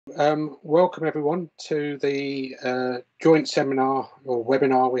Welcome everyone to the joint seminar or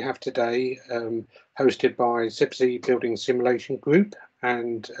webinar we have today, hosted by CIBSE Building Simulation Group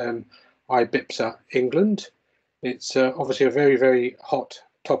and CIBSE England. It's obviously a very hot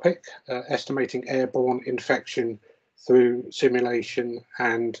topic, estimating airborne infection through simulation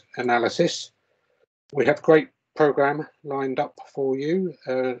and analysis. We have a great programme lined up for you,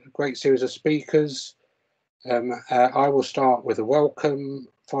 a great series of speakers. I will start with a welcome,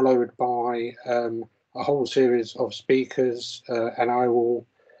 followed by a whole series of speakers, and I will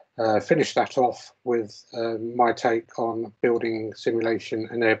finish that off with my take on building simulation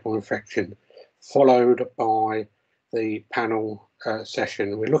and airborne infection, followed by the panel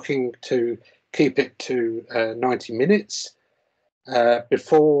session. We're looking to keep it to 90 minutes.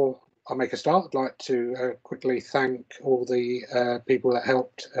 Before I make a start, I'd like to quickly thank all the people that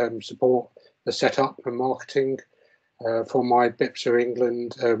helped support the setup and marketing from CIBSE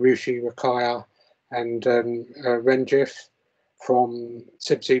England, Rushi, Rakaya and Renjif, from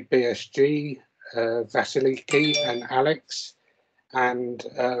CIBSE BSG, Vasiliki and Alex, and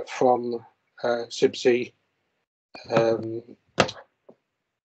from CIBSE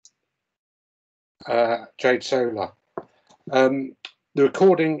Jade Solar. The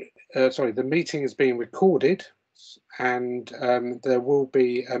meeting is being recorded, and there will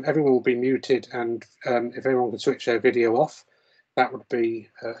be everyone will be muted, and if everyone could switch their video off, that would be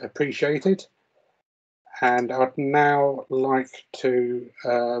appreciated. And I'd now like to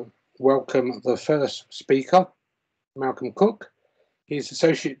welcome the first speaker, Malcolm Cook. He's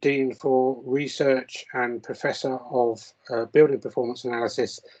Associate Dean for Research and Professor of Building Performance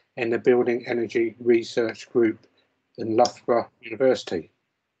Analysis in the Building Energy Research Group in Loughborough University.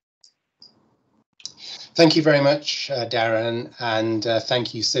 Thank you very much, Darren, and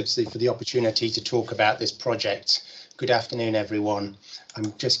thank you, CIBSE, for the opportunity to talk about this project. Good afternoon, everyone.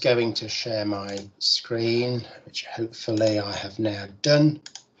 I'm just going to share my screen, which hopefully I have now done.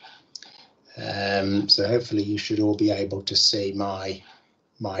 So hopefully you should all be able to see my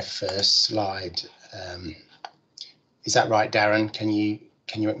first slide. Is that right, Darren? Can you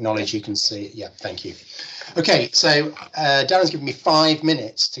acknowledge you can see it? Yeah, thank you. Okay, so Darren's given me 5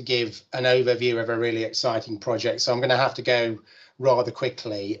 minutes to give an overview of a really exciting project, so I'm going to have to go rather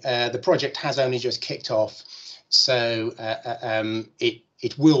quickly. The project has only just kicked off, so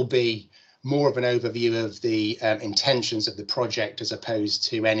it will be more of an overview of the intentions of the project as opposed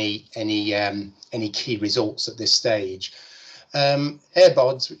to any key results at this stage.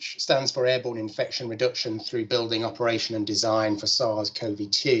 AIRBODS, which stands for Airborne Infection Reduction through Building Operation and Design for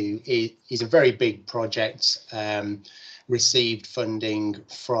SARS-CoV-2, is a very big project, received funding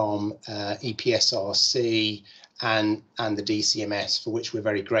from EPSRC and the DCMS, for which we're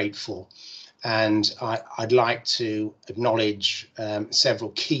very grateful. And I'd like to acknowledge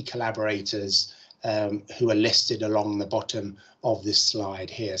several key collaborators who are listed along the bottom of this slide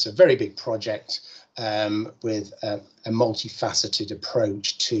here. So a very big project with a multifaceted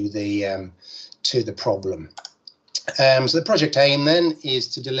approach to the problem. So the project aim then is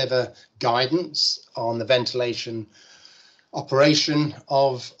to deliver guidance on the ventilation operation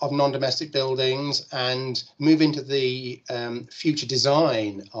of non-domestic buildings and move into the future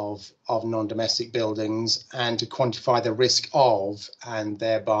design of non-domestic buildings, and to quantify the risk of, and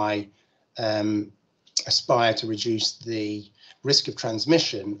thereby aspire to reduce the risk of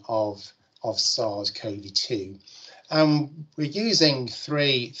transmission of SARS-CoV-2. We're using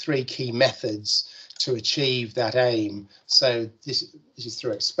three key methods to achieve that aim. So this is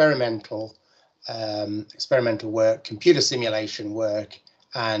through experimental work, computer simulation work,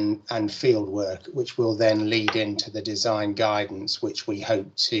 and field work, which will then lead into the design guidance, which we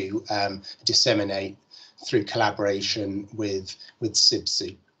hope to disseminate through collaboration with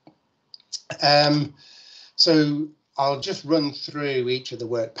CIBSE. So I'll just run through each of the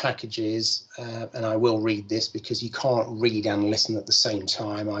work packages, and I will read this because you can't read and listen at the same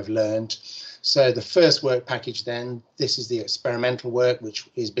time, I've learned. So the first work package then, this is the experimental work, which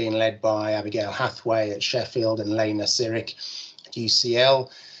is being led by Abigail Hathaway at Sheffield and Lena Sirik at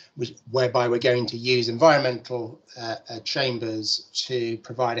UCL, whereby we're going to use environmental chambers to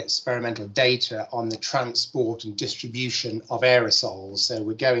provide experimental data on the transport and distribution of aerosols. So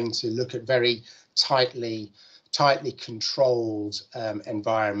we're going to look at very tightly controlled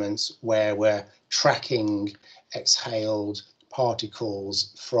environments where we're tracking exhaled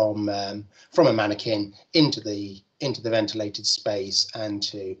particles from a mannequin into the ventilated space, and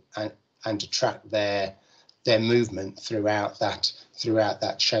to track their movement throughout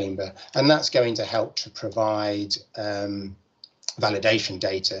that chamber, and that's going to help to provide validation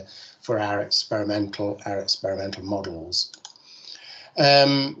data for our experimental models.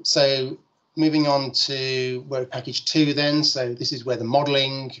 So moving on to work package 2 then. So this is where the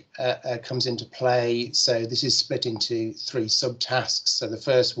modelling comes into play. So this is split into 3 subtasks. So the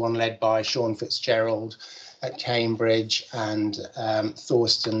first one led by Sean Fitzgerald at Cambridge and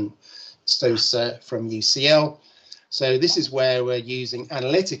Thorsten Stoser from UCL. So this is where we're using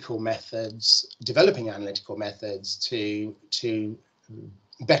analytical methods, developing analytical methods to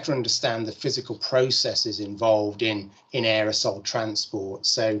better understand the physical processes involved in aerosol transport.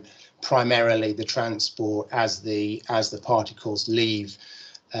 So primarily the transport as the particles leave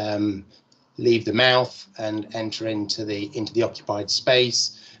the mouth and enter into the occupied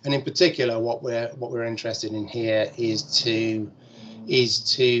space. And in particular, what we're interested in here is to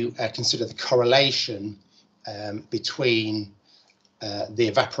consider the correlation between the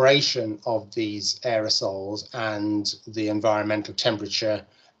evaporation of these aerosols and the environmental temperature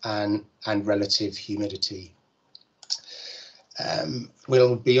and relative humidity.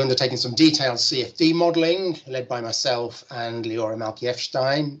 We'll be undertaking some detailed CFD modelling led by myself and Leora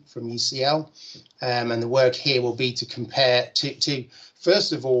Malkiefstein from UCL. And the work here will be to compare, to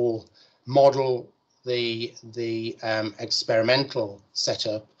first of all, model the experimental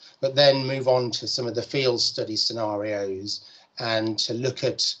setup, but then move on to some of the field study scenarios and to look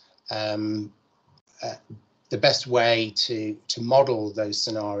at the best way to model those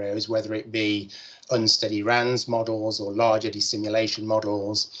scenarios, whether it be unsteady RANS models or large eddy simulation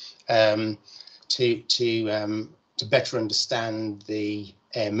models, to better understand the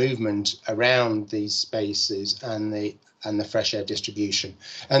air movement around these spaces and the fresh air distribution.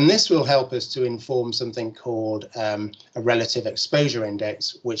 And this will help us to inform something called a relative exposure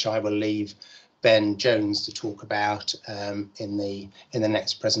index, which I will leave Ben Jones to talk about in the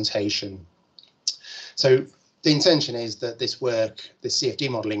next presentation. So the intention is that this work, the CFD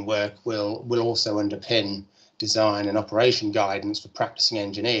modelling work, will also underpin design and operation guidance for practicing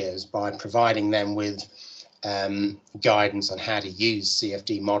engineers by providing them with guidance on how to use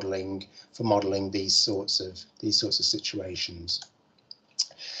CFD modelling for modelling these sorts of situations.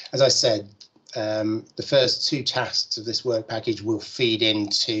 As I said, the first 2 tasks of this work package will feed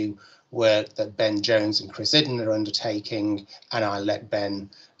into work that Ben Jones and Chris Idden are undertaking, and I'll let Ben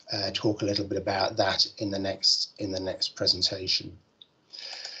talk a little bit about that in the next presentation.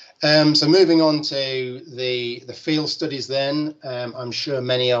 So moving on to the field studies then, I'm sure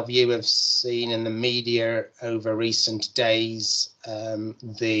many of you have seen in the media over recent days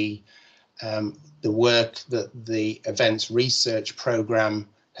the work that the Events Research Programme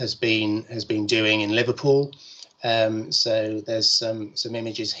has been doing in Liverpool. So there's some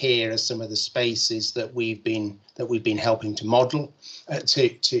images here of some of the spaces that we've been helping to model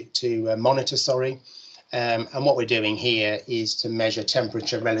monitor, sorry. And what we're doing here is to measure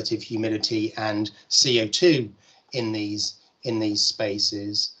temperature, relative humidity, and CO2 in these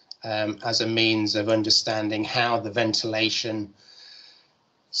spaces as a means of understanding how the ventilation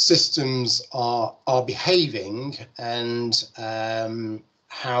systems are behaving and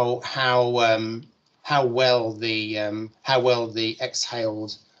how well the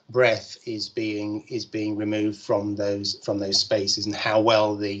exhaled breath is being removed from those spaces, and how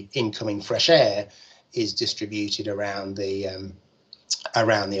well the incoming fresh air is distributed around the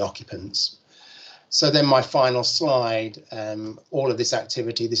occupants. So then my final slide, all of this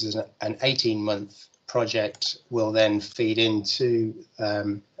activity, this is an 18-month project, will then feed into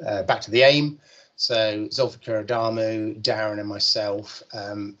back to the AIM. So Zulfikar Adamu, Darren and myself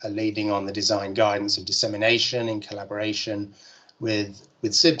are leading on the design guidance and dissemination in collaboration with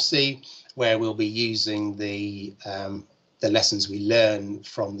CIBSE, where we'll be using the lessons we learn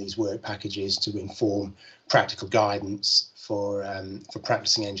from these work packages to inform practical guidance for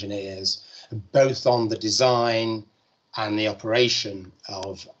practicing engineers, both on the design and the operation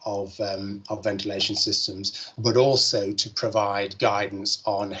of ventilation systems, but also to provide guidance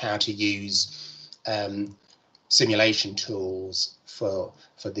on how to use simulation tools for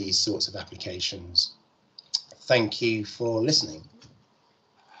these sorts of applications. Thank you for listening.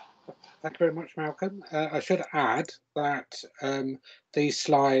 Thank you very much, Malcolm. I should add that these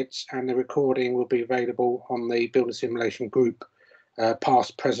slides and the recording will be available on the Building Simulation Group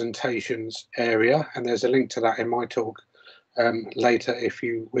past presentations area, and there's a link to that in my talk later if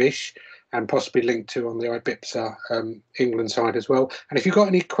you wish, and possibly linked to on the CIBSE England side as well. And if you've got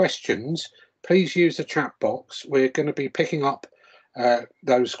any questions, please use the chat box. We're going to be picking up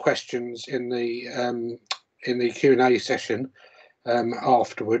those questions in the Q&A session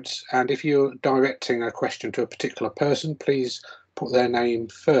afterwards, and if you're directing a question to a particular person, please put their name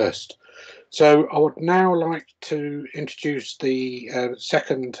first. So I would now like to introduce the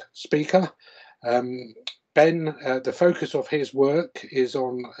second speaker, Ben, the focus of his work is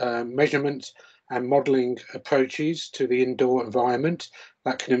on measurement and modelling approaches to the indoor environment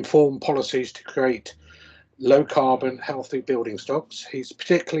that can inform policies to create low carbon, healthy building stocks. He's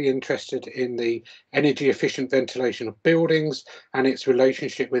particularly interested in the energy efficient ventilation of buildings and its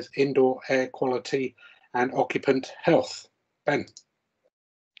relationship with indoor air quality and occupant health. Ben.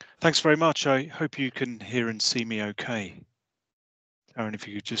 Thanks very much. I hope you can hear and see me okay. Darren, if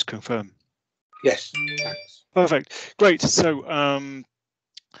you could just confirm. Yes, thanks. Perfect. Great. So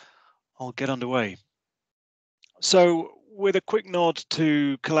I'll get underway. So with a quick nod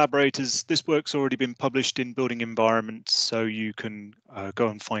to collaborators, this work's already been published in Building Environments, so you can go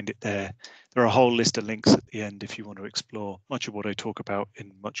and find it there. There are a whole list of links at the end if you want to explore much of what I talk about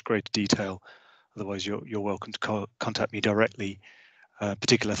in much greater detail. Otherwise, you're welcome to contact me directly.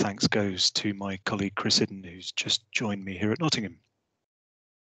 Particular thanks goes to my colleague Chris Hidden, who's just joined me here at Nottingham.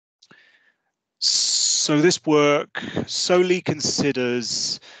 So this work solely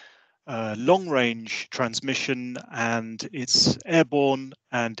considers long-range transmission, and it's airborne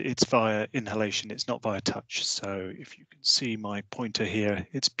and it's via inhalation. It's not via touch. So if you can see my pointer here,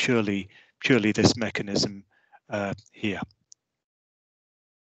 it's purely this mechanism here.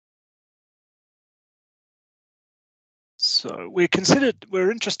 So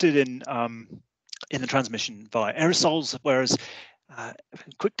we're interested in the transmission via aerosols, whereas a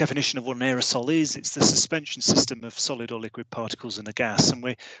quick definition of what an aerosol is: it's the suspension system of solid or liquid particles in a gas, and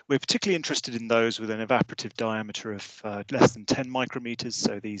we're particularly interested in those with an evaporative diameter of less than 10 micrometers.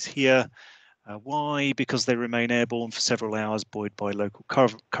 So these here. Why? Because they remain airborne for several hours, buoyed by local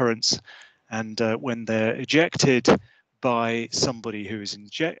currents, and when they're ejected by somebody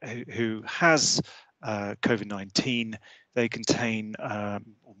who has COVID-19, they contain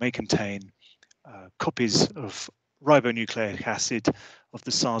or may contain copies of ribonucleic acid of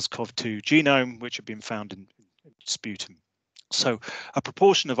the SARS-CoV-2 genome, which have been found in sputum. So a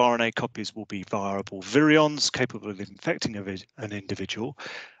proportion of RNA copies will be viable virions capable of infecting an individual.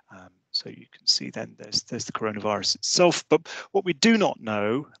 So you can see then there's the coronavirus itself. But what we do not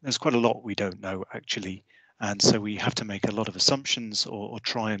know, there's quite a lot we don't know actually. And so we have to make a lot of assumptions or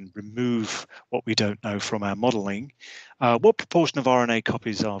try and remove what we don't know from our modeling. What proportion of RNA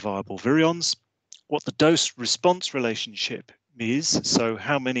copies are viable virions? What the dose-response relationship is, so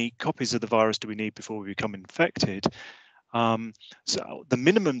how many copies of the virus do we need before we become infected? So the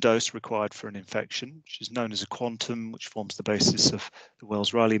minimum dose required for an infection, which is known as a quantum, which forms the basis of the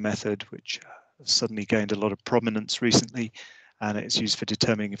Wells-Rayleigh method, which has suddenly gained a lot of prominence recently, and it's used for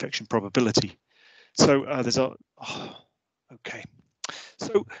determining infection probability. So okay.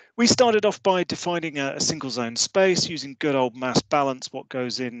 So we started off by defining a single zone space using good old mass balance. What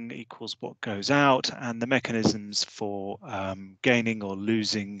goes in equals what goes out, and the mechanisms for gaining or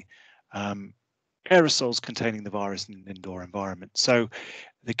losing aerosols containing the virus in an indoor environment. So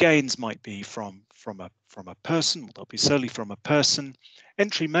the gains might be from a person, they'll be solely from a person.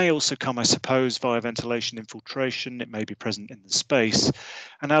 Entry may also come, I suppose, via ventilation infiltration. It may be present in the space.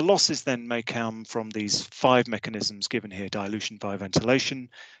 And our losses then may come from these 5 mechanisms given here: dilution via ventilation,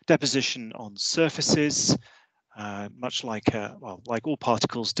 deposition on surfaces, much like all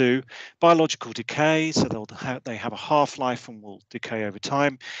particles do, biological decay, so they have a half-life and will decay over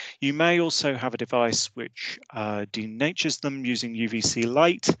time. You may also have a device which denatures them using UVC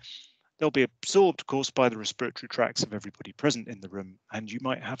light. They'll be absorbed, of course, by the respiratory tracts of everybody present in the room, and you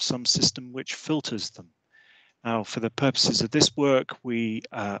might have some system which filters them. Now, for the purposes of this work, we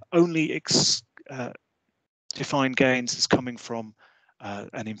only define gains as coming from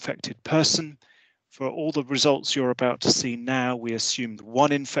an infected person. For all the results you're about to see now, we assumed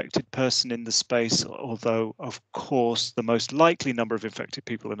 1 infected person in the space, although, of course, the most likely number of infected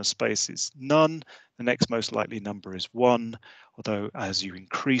people in a space is none. The next most likely number is 1, although as you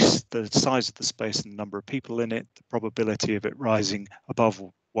increase the size of the space and the number of people in it, the probability of it rising above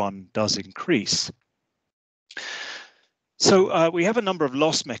 1 does increase. So we have a number of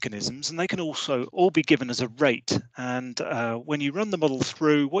loss mechanisms, and they can also all be given as a rate. And when you run the model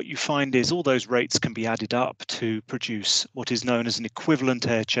through, what you find is all those rates can be added up to produce what is known as an equivalent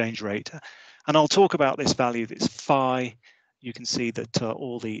air change rate. And I'll talk about this value that's phi. You can see that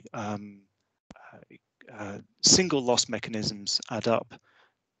all the single loss mechanisms add up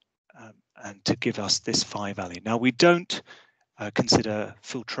and to give us this phi value. Now, we don't consider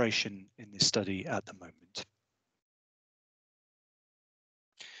filtration in this study at the moment.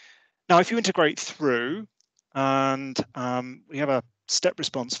 Now, if you integrate through, and we have a step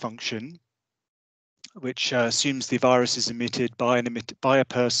response function, which assumes the virus is emitted by a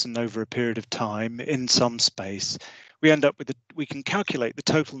person over a period of time in some space, we end up with we can calculate the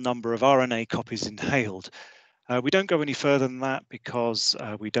total number of RNA copies inhaled. We don't go any further than that because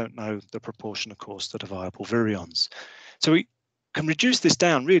we don't know the proportion, of course, that are viable virions. So we can reduce this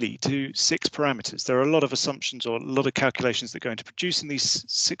down really to 6 parameters. There are a lot of assumptions or a lot of calculations that go into producing these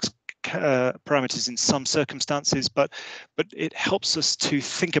 6 parameters in some circumstances, but it helps us to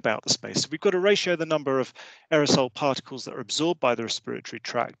think about the space. So we've got to ratio the number of aerosol particles that are absorbed by the respiratory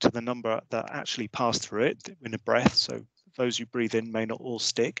tract to the number that actually pass through it in a breath. So those you breathe in may not all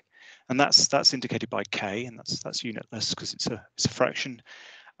stick, and that's indicated by K, and that's unitless because it's a fraction.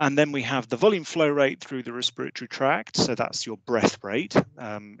 And then we have the volume flow rate through the respiratory tract. So that's your breath rate,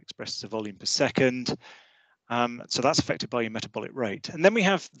 expressed as a volume per second. So that's affected by your metabolic rate. And then we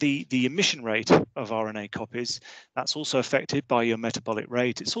have the emission rate of RNA copies. That's also affected by your metabolic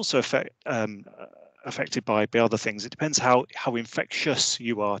rate. It's also affected by other things. It depends how infectious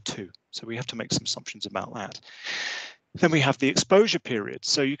you are too. So we have to make some assumptions about that. Then we have the exposure period.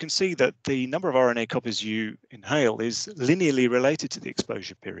 So you can see that the number of RNA copies you inhale is linearly related to the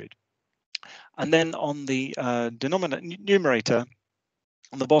exposure period. And then on the numerator,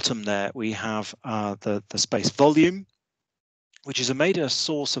 on the bottom there, we have the space volume, which is a major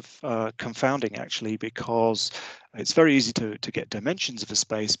source of confounding actually, because it's very easy to get dimensions of a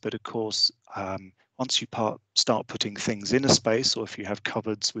space, but of course, once you start putting things in a space, or if you have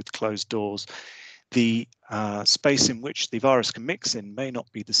cupboards with closed doors, the space in which the virus can mix in may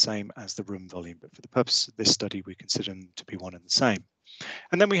not be the same as the room volume, but for the purpose of this study, we consider them to be one and the same.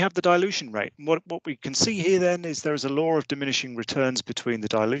 And then we have the dilution rate. And what we can see here then is there is a law of diminishing returns between the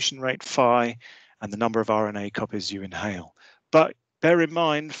dilution rate phi and the number of RNA copies you inhale. But bear in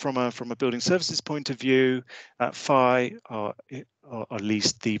mind, from a building services point of view, that phi, or at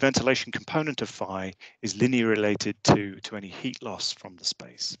least the ventilation component of phi, is linearly related to any heat loss from the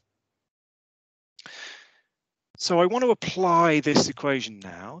space. So I want to apply this equation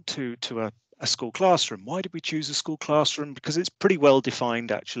now to a school classroom. Why did we choose a school classroom? Because it's pretty well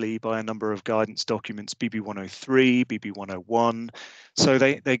defined actually by a number of guidance documents, BB 103, BB 101. So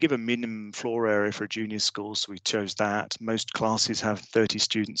they give a minimum floor area for a junior school, so we chose that. Most classes have 30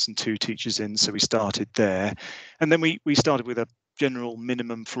 students and 2 teachers in, so we started there. And then we started with a general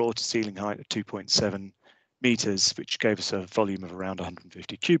minimum floor to ceiling height of 2.7 meters, which gave us a volume of around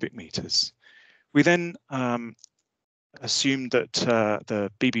 150 cubic meters. We then assumed that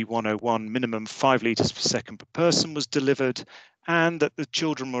the BB 101 minimum 5 litres per second per person was delivered, and that the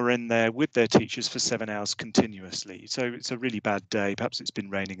children were in there with their teachers for 7 hours continuously. So it's a really bad day. Perhaps it's been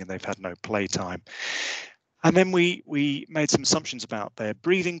raining and they've had no playtime. And then we made some assumptions about their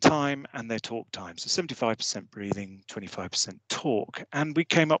breathing time and their talk time. So 75% breathing, 25% talk. And we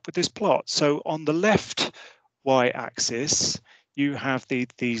came up with this plot. So on the left y-axis, you have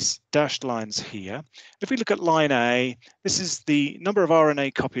these dashed lines here. If we look at line A, this is the number of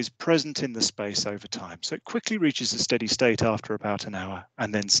RNA copies present in the space over time. So it quickly reaches a steady state after about an hour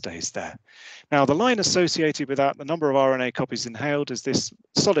and then stays there. Now, the line associated with that, the number of RNA copies inhaled, is this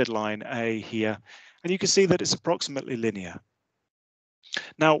solid line A here. And you can see that it's approximately linear.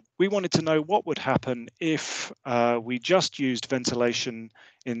 Now, we wanted to know what would happen if we just used ventilation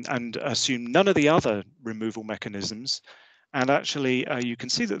and assumed none of the other removal mechanisms. And actually, you can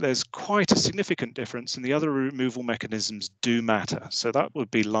see that there's quite a significant difference, and the other removal mechanisms do matter. So that would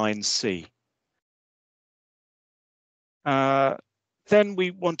be line C. Then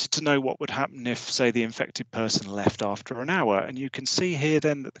we wanted to know what would happen if, say, the infected person left after an hour. And you can see here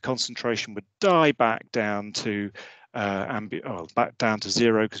then that the concentration would die back down to back down to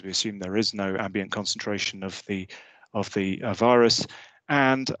 0, because we assume there is no ambient concentration of the virus.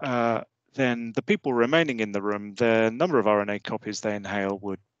 And then the people remaining in the room, the number of RNA copies they inhale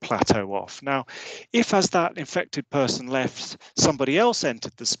would plateau off. Now, if as that infected person left, somebody else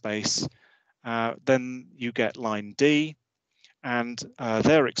entered the space, then you get line D, and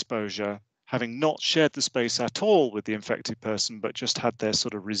their exposure, having not shared the space at all with the infected person, but just had their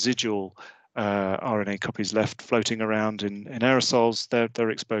sort of residual RNA copies left floating around in aerosols, their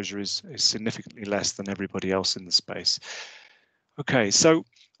exposure is significantly less than everybody else in the space. Okay, so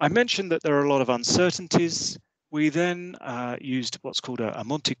I mentioned that there are a lot of uncertainties. We then used what's called a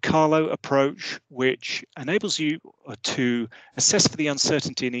Monte Carlo approach, which enables you to assess for the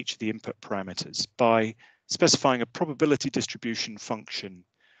uncertainty in each of the input parameters by specifying a probability distribution function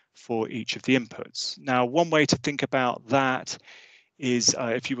for each of the inputs. Now, one way to think about that is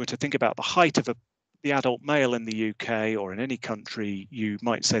if you were to think about the height of the adult male in the UK or in any country, you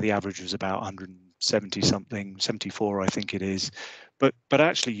might say the average was about 170 something, 74, I think it is. But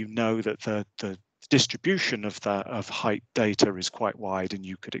actually, you know that the distribution of height data is quite wide, and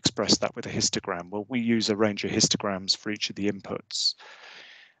you could express that with a histogram. Well, we use a range of histograms for each of the inputs.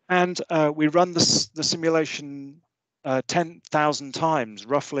 And we run the simulation 10,000 times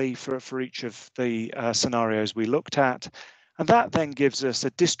roughly for each of the scenarios we looked at. And that then gives us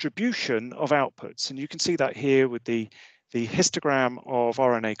a distribution of outputs. And you can see that here with the histogram of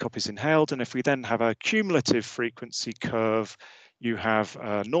RNA copies inhaled. And if we then have a cumulative frequency curve, you have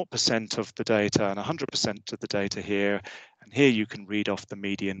 0% of the data and 100% of the data here. And here you can read off the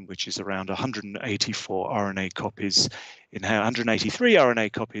median, which is around 184 RNA copies inhaled, 183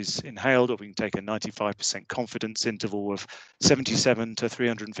 RNA copies inhaled, or we can take a 95% confidence interval of 77 to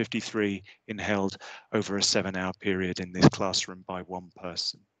 353 inhaled over a 7-hour period in this classroom by one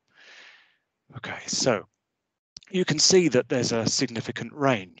person. Okay, so you can see that there's a significant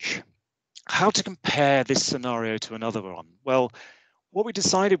range. How to compare this scenario to another one? Well, what we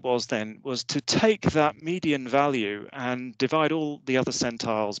decided was to take that median value and divide all the other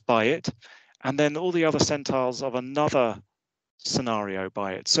centiles by it, and then all the other centiles of another scenario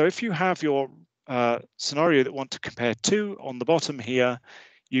by it. So if you have your scenario that you want to compare to on the bottom here,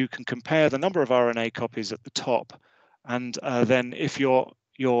 you can compare the number of RNA copies at the top, and then if your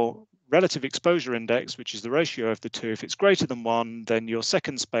relative exposure index, which is the ratio of the two, if it's greater than 1, then your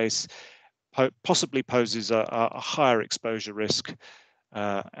second space possibly poses a higher exposure risk,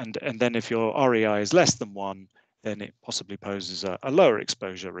 and then if your REI is less than 1, then it possibly poses a lower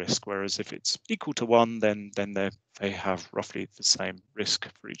exposure risk. Whereas if it's equal to 1, then they have roughly the same risk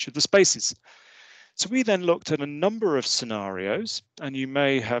for each of the spaces. So we then looked at a number of scenarios, and you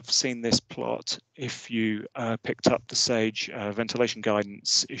may have seen this plot if you picked up the SAGE ventilation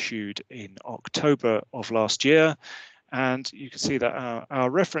guidance issued in October of last year. And you can see that our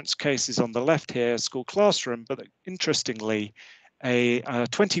reference case is on the left here, school classroom, but interestingly, a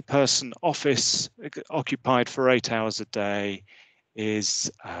 20-person office occupied for 8 hours a day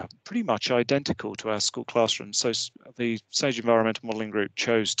is pretty much identical to our school classroom. So the SAGE Environmental Modelling Group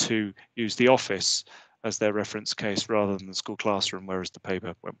chose to use the office as their reference case rather than the school classroom, whereas the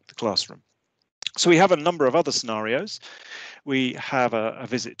paper went with the classroom. So we have a number of other scenarios. We have a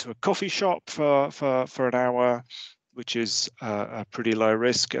visit to a coffee shop for an hour, which is a pretty low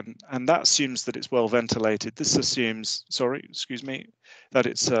risk, and that assumes that it's well ventilated. This assumes, that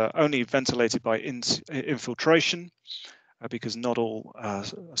it's only ventilated by infiltration, because not all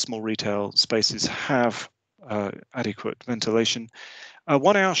small retail spaces have adequate ventilation. A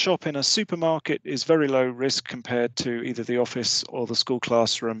 1-hour shop in a supermarket is very low risk compared to either the office or the school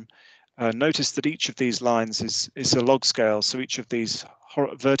classroom. Notice that each of these lines is a log scale, so each of these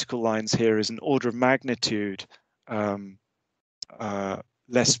vertical lines here is an order of magnitude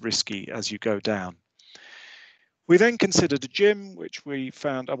less risky as you go down. We then considered a gym, which we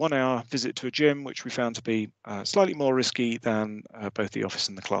found a 1-hour visit to a gym, which we found to be slightly more risky than both the office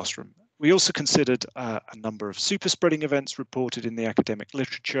and the classroom. We also considered a number of super spreading events reported in the academic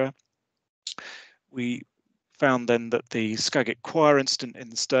literature. We found then that the Skagit choir incident in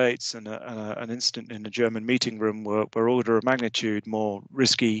the States and an incident in a German meeting room were order of magnitude more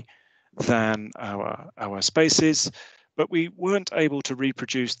risky than our spaces, but we weren't able to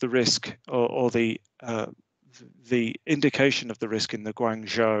reproduce the risk or the indication of the risk in the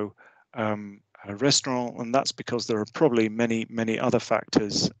Guangzhou restaurant, and that's because there are probably many other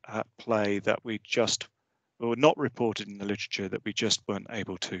factors at play that we just were not reported in the literature that we just weren't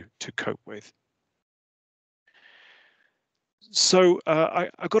able to cope with. So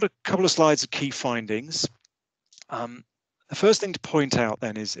I've got a couple of slides of key findings. The first thing to point out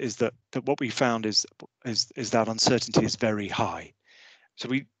then is that what we found is that uncertainty is very high. So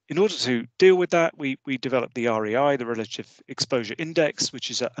in order to deal with that, we developed the REI, the Relative Exposure Index,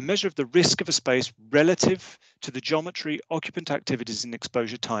 which is a measure of the risk of a space relative to the geometry, occupant activities, and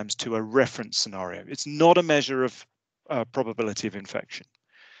exposure times to a reference scenario. It's not a measure of probability of infection.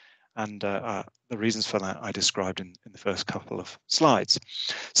 And the reasons for that I described in the first couple of slides.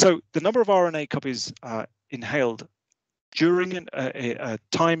 So the number of RNA copies inhaled during a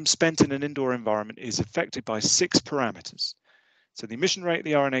time spent in an indoor environment is affected by 6 parameters. So the emission rate of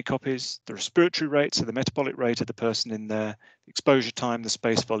the RNA copies, the respiratory rate, so the metabolic rate of the person in there, the exposure time, the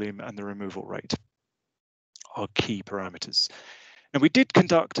space volume, and the removal rate are key parameters. And we did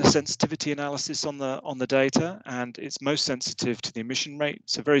conduct a sensitivity analysis on the data, and it's most sensitive to the emission rate.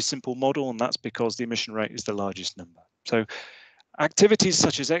 It's a very simple model, and that's because the emission rate is the largest number. So activities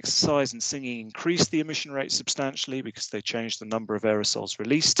such as exercise and singing increase the emission rate substantially because they change the number of aerosols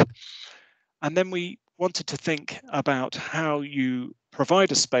released. And then we wanted to think about how you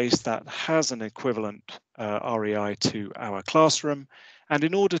provide a space that has an equivalent REI to our classroom. And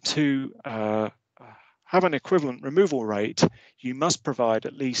in order to have an equivalent removal rate, you must provide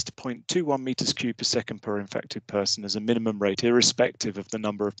at least 0.21 meters cubed per second per infected person as a minimum rate, irrespective of the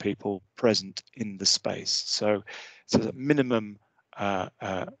number of people present in the space. So it's a minimum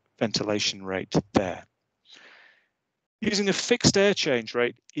ventilation rate there. Using a fixed air change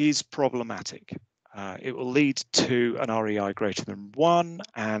rate is problematic. It will lead to an REI greater than 1,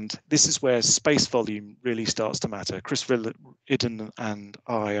 and this is where space volume really starts to matter. Chris Linden and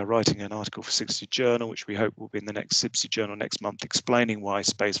I are writing an article for CIBSE Journal, which we hope will be in the next CIBSE Journal next month, explaining why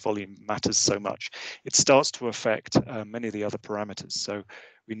space volume matters so much. It starts to affect many of the other parameters, so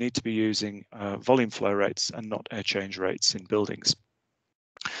we need to be using volume flow rates and not air change rates in buildings.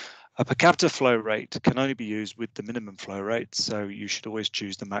 A per capita flow rate can only be used with the minimum flow rate, so you should always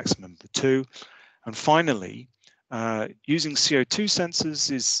choose the maximum of the two. And finally, using CO2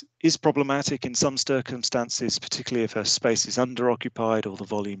 sensors is problematic in some circumstances, particularly if a space is underoccupied or the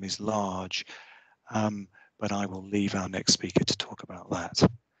volume is large. But I will leave our next speaker to talk about that.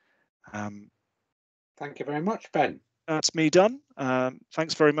 Thank you very much, Ben. That's me done.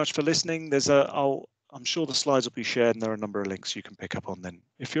 Thanks very much for listening. I'm sure the slides will be shared, and there are a number of links you can pick up on then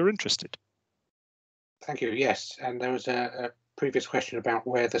if you're interested. Thank you. Yes, and there was a previous question about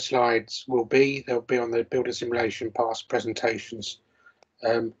where the slides will be. They'll be on the Building Simulation Past Presentations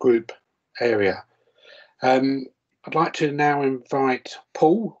group area. I'd like to now invite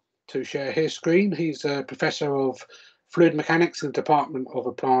Paul to share his screen. He's a professor of fluid mechanics in the Department of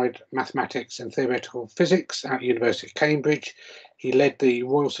Applied Mathematics and Theoretical Physics at University of Cambridge. He led the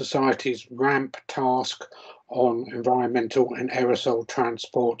Royal Society's RAMP task on environmental and aerosol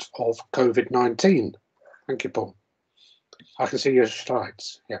transport of COVID-19. Thank you, Paul. I can see your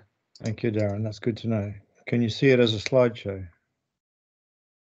slides. Yeah. Thank you, Darren. That's good to know. Can you see it as a slideshow?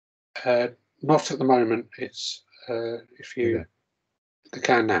 Not at the moment. It's if you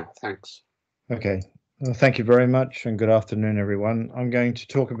can now. Thanks. Okay. Well, thank you very much, and good afternoon, everyone. I'm going to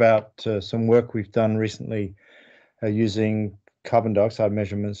talk about some work we've done recently using carbon dioxide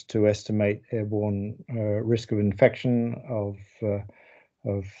measurements to estimate airborne risk of infection of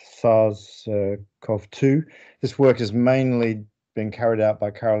SARS-CoV-2. This work has mainly been carried out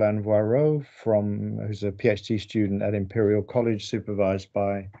by Caroline Voireau, who's a PhD student at Imperial College, supervised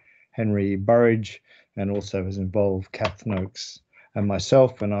by Henry Burridge, and also has involved Kath Noakes and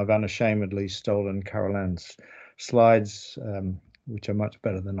myself, and I've unashamedly stolen Caroline's slides, which are much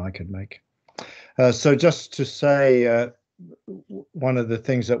better than I could make. So just to say, one of the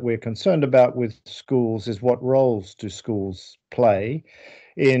things that we're concerned about with schools is what roles do schools play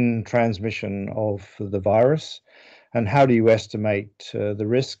in transmission of the virus, and how do you estimate the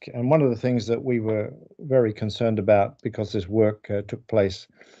risk? And one of the things that we were very concerned about, because this work took place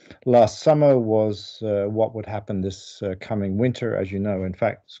last summer, was what would happen this coming winter. As you know, in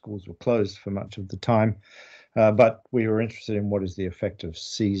fact, schools were closed for much of the time, but we were interested in what is the effect of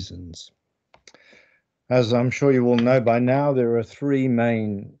seasons. As I'm sure you all know by now, there are three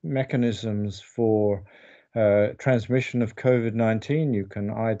main mechanisms for transmission of COVID-19. You can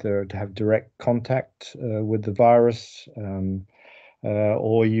either have direct contact with the virus,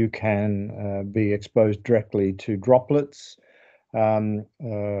 or you can be exposed directly to droplets,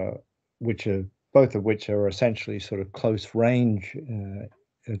 which are both of which are essentially sort of close range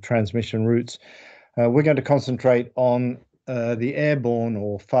transmission routes. We're going to concentrate on the airborne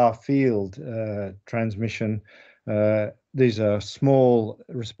or far field transmission. These are small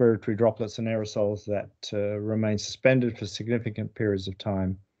respiratory droplets and aerosols that remain suspended for significant periods of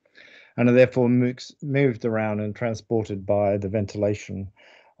time and are therefore moved around and transported by the ventilation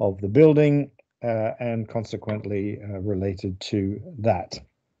of the building and consequently related to that.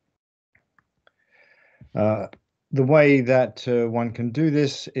 The way that one can do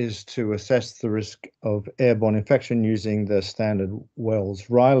this is to assess the risk of airborne infection using the standard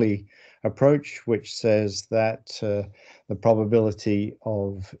Wells-Riley approach, which says that the probability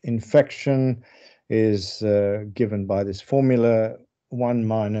of infection is given by this formula, 1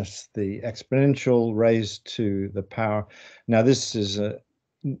 minus the exponential raised to the power. Now this is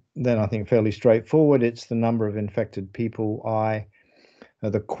then I think fairly straightforward. It's the number of infected people, I,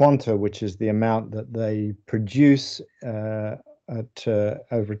 the quanta, which is the amount that they produce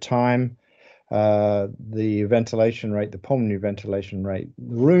over time, the ventilation rate, the pulmonary ventilation rate,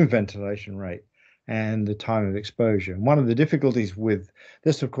 the room ventilation rate, and the time of exposure. And one of the difficulties with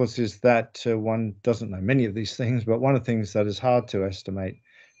this, of course, is that one doesn't know many of these things, but one of the things that is hard to estimate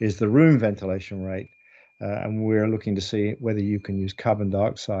is the room ventilation rate. And we're looking to see whether you can use carbon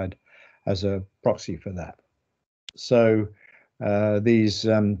dioxide as a proxy for that. So these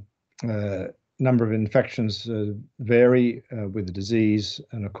number of infections vary with the disease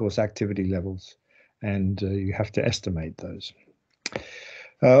and, of course, activity levels and you have to estimate those.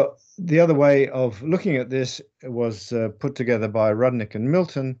 The other way of looking at this was put together by Rudnick and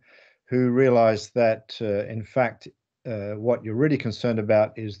Milton, who realized that, in fact, what you're really concerned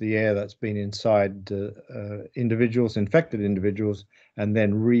about is the air that's been inside individuals, infected individuals, and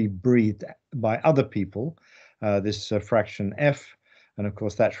then rebreathed by other people, this fraction F. And of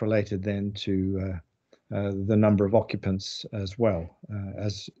course, that's related then to the number of occupants as well,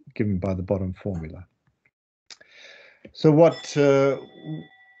 as given by the bottom formula. So what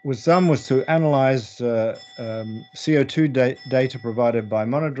was done was to analyze CO2 data provided by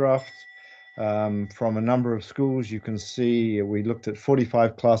Monodraft from a number of schools. You can see we looked at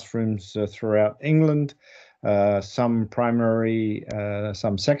 45 classrooms throughout England, some primary,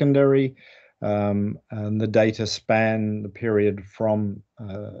 some secondary, and the data span the period from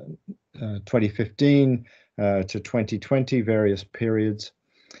 2015 to 2020, various periods.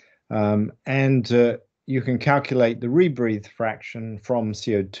 You can calculate the rebreathe fraction from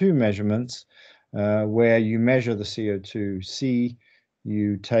CO2 measurements, where you measure the CO2C,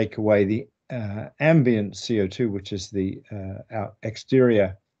 you take away the ambient CO2, which is the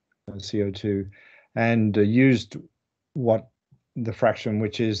exterior CO2, and used what the fraction,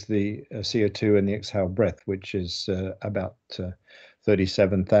 which is the CO2 in the exhaled breath, which is about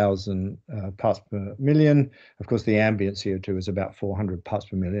 37,000 parts per million. Of course, the ambient CO2 is about 400 parts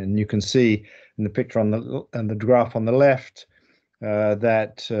per million. And you can see in the picture on the graph on the left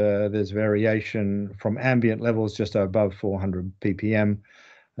that there's variation from ambient levels just above 400 ppm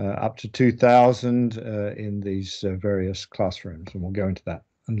up to 2,000 in these various classrooms. And we'll go into that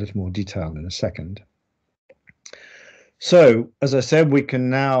in a little more detail in a second. So, as I said, we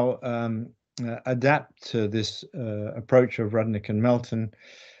can now adapt to this approach of Rudnick and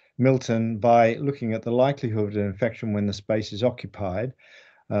Milton by looking at the likelihood of infection when the space is occupied.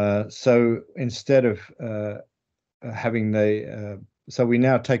 So instead of having so we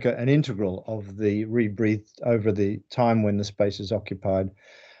now take an integral of the rebreathe over the time when the space is occupied.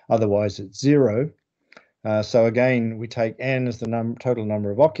 Otherwise, it's 0. So again, we take n as the total number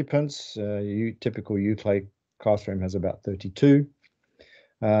of occupants. Typical UCLA classroom has about 32.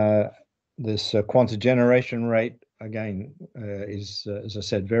 This quanta generation rate, again, is, as I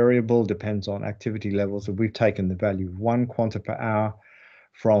said, variable, depends on activity levels. So we've taken the value of 1 quanta per hour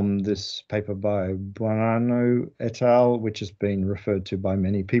from this paper by Buonanno et al., which has been referred to by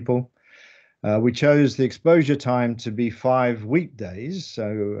many people. We chose the exposure time to be 5 weekdays,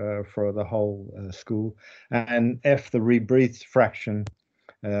 so for the whole school, and F, the rebreathed fraction,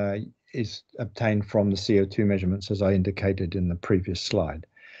 is obtained from the CO2 measurements, as I indicated in the previous slide.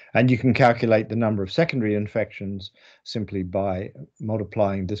 And you can calculate the number of secondary infections simply by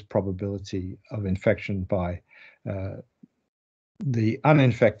multiplying this probability of infection by the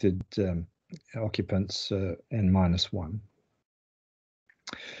uninfected occupants, n-1.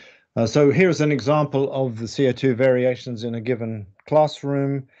 So here's an example of the CO2 variations in a given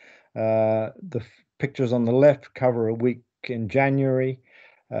classroom. The pictures on the left cover a week in January,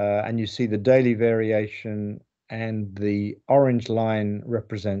 and you see the daily variation, and the orange line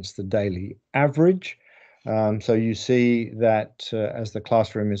represents the daily average. So you see that as the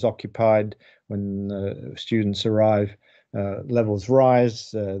classroom is occupied, when students arrive, levels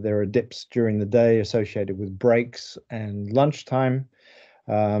rise. There are dips during the day associated with breaks and lunchtime.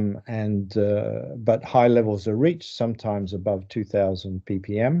 But high levels are reached, sometimes above 2,000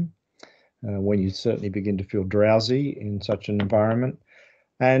 ppm, when you certainly begin to feel drowsy in such an environment.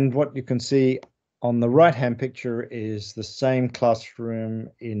 And what you can see on the right-hand picture is the same classroom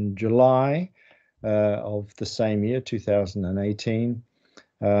in July of the same year, 2018.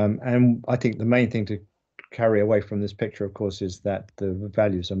 And I think the main thing to carry away from this picture, of course, is that the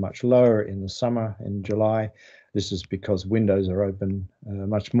values are much lower in the summer, in July. This is because windows are open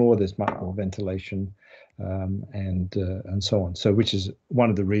much more. There's much more ventilation and so on. So, which is one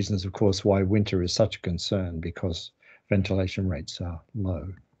of the reasons, of course, why winter is such a concern, because ventilation rates are low.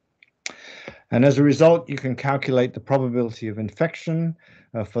 And as a result, you can calculate the probability of infection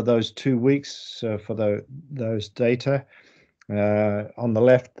for those 2 weeks for those data. On the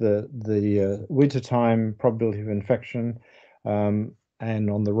left, the wintertime probability of infection,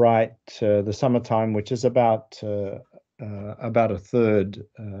 and on the right, the summertime, which is about a third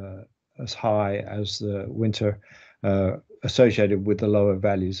as high as the winter, associated with the lower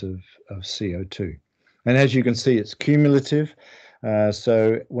values of CO2. And as you can see, it's cumulative.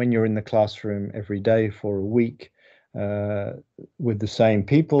 So when you're in the classroom every day for a week with the same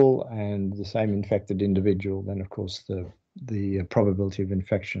people and the same infected individual, then of course the probability of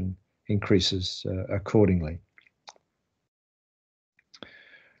infection increases accordingly.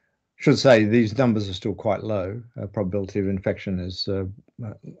 should say these numbers are still quite low. Probability of infection is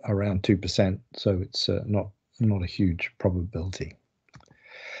around 2%, so it's not a huge probability.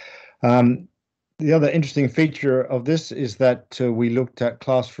 The other interesting feature of this is that we looked at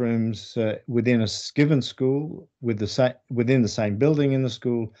classrooms within a given school within the same building in the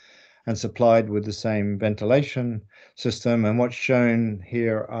school and supplied with the same ventilation system. And what's shown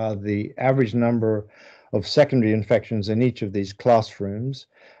here are the average number of secondary infections in each of these classrooms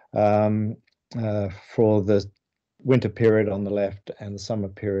for the winter period on the left and the summer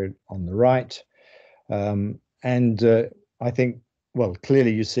period on the right. I think, well,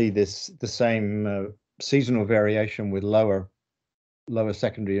 clearly you see the same seasonal variation with lower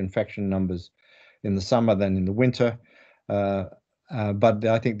secondary infection numbers in the summer than in the winter. But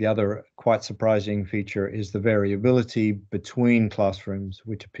I think the other quite surprising feature is the variability between classrooms,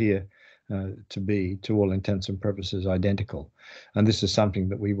 which appear to be, to all intents and purposes, identical. And this is something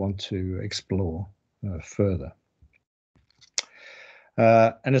that we want to explore further.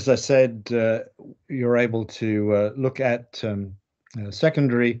 And as I said, you're able to look at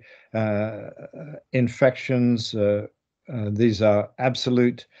secondary infections. These are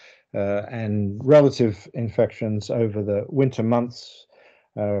absolute and relative infections over the winter months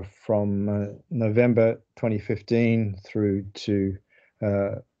from November 2015 through to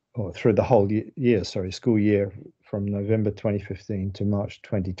or through the whole year, school year, from November 2015 to March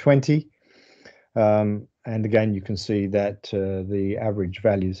 2020. And again, you can see that the average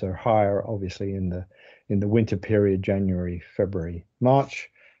values are higher, obviously, in the winter period, January, February, March,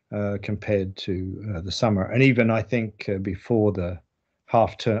 compared to the summer. And even I think before the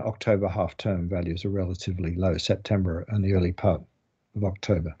October half term values are relatively low, September and the early part of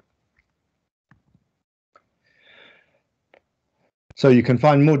October. So you can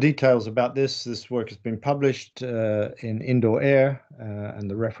find more details about this. This work has been published in Indoor Air,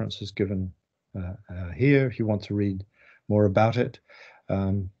 and the reference is given here if you want to read more about it.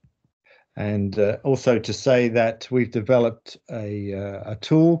 And also to say that we've developed a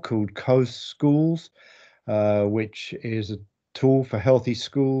tool called CoSchools, which is a tool for healthy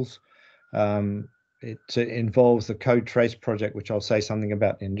schools. It involves the Code Trace project, which I'll say something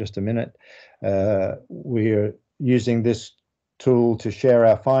about in just a minute. We're using this tool to share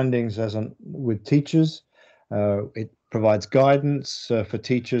our findings with teachers. It provides guidance for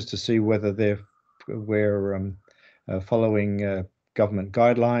teachers to see whether we're following government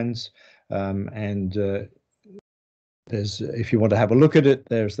guidelines. If you want to have a look at it,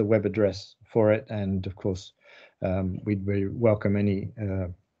 there's the web address for it. And of course, we'd welcome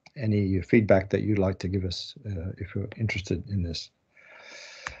any feedback that you'd like to give us if you're interested in this.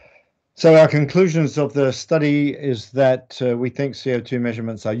 So our conclusions of the study is that we think CO2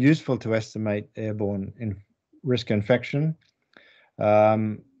 measurements are useful to estimate airborne risk infection.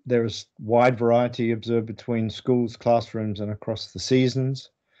 There is wide variety observed between schools, classrooms, and across the seasons.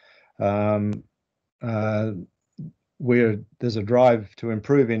 There's a drive to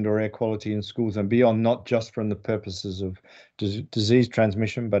improve indoor air quality in schools and beyond, not just from the purposes of disease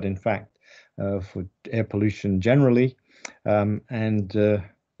transmission, but in fact for air pollution generally.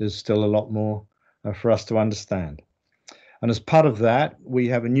 There's still a lot more for us to understand. And as part of that, we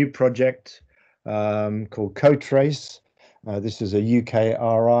have a new project called CoTrace. This is a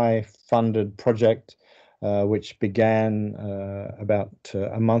UKRI funded project which began about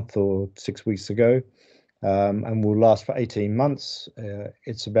a month or 6 weeks ago and will last for 18 months.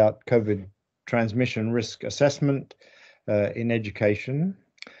 It's about COVID transmission risk assessment in education.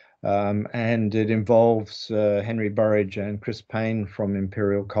 And it involves Henry Burridge and Chris Payne from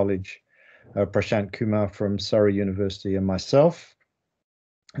Imperial College, Prashant Kumar from Surrey University, and myself.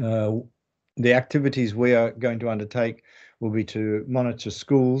 The activities we are going to undertake will be to monitor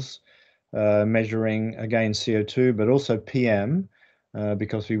schools, measuring again CO2, but also PM,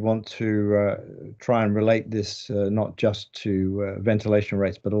 because we want to try and relate this not just to ventilation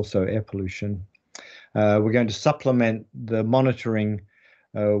rates, but also air pollution. We're going to supplement the monitoring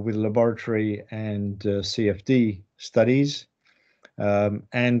with laboratory and CFD studies,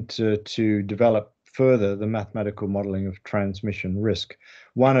 and to develop further the mathematical modeling of transmission risk.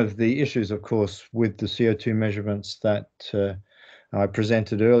 One of the issues, of course, with the CO2 measurements that I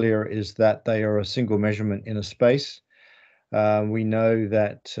presented earlier is that they are a single measurement in a space. We know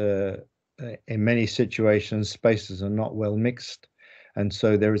that in many situations, spaces are not well mixed. And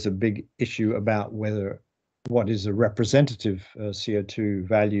so there is a big issue about what is a representative CO2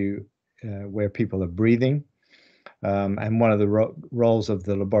 value where people are breathing. And one of the roles of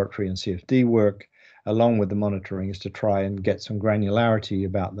the laboratory and CFD work, along with the monitoring, is to try and get some granularity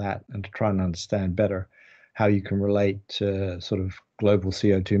about that and to try and understand better how you can relate sort of global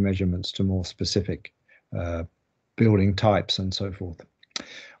CO2 measurements to more specific building types and so forth.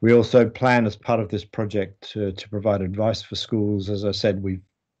 We also plan, as part of this project, to provide advice for schools. As I said, we've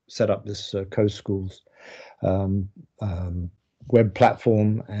set up this Coast Schools web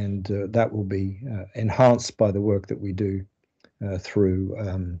platform, and that will be enhanced by the work that we do through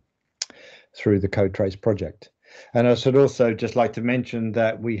the Code Trace project. And I should also just like to mention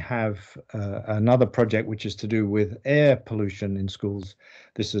that we have another project which is to do with air pollution in schools.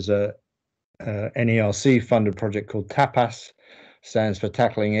 This is a NERC funded project called TAPAS, stands for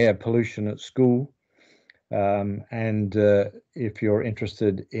Tackling Air Pollution at School. And if you're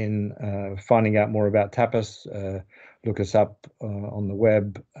interested in finding out more about TAPAS, look us up on the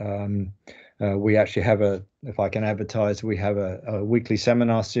web. We actually have if I can advertise, we have a weekly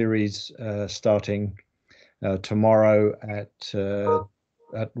seminar series starting tomorrow at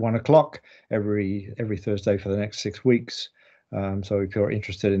 1 o'clock every Thursday for the next 6 weeks. So if you're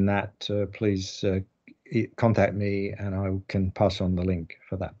interested in that, please contact me and I can pass on the link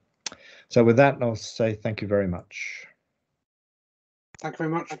for that. So with that, I'll say thank you very much. Thank you very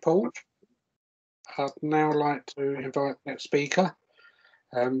much, Paul. I'd now like to invite the next speaker.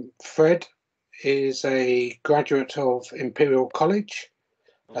 Fred is a graduate of Imperial College,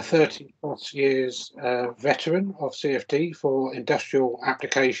 a 30+ years veteran of CFD for industrial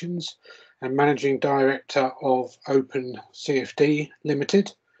applications and managing director of Open CFD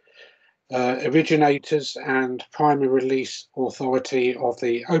Limited, originators and primary release authority of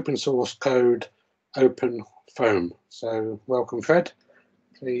the open source code Open Foam. So welcome, Fred.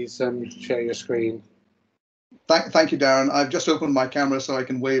 Please share your screen. Thank you, Darren. I've just opened my camera so I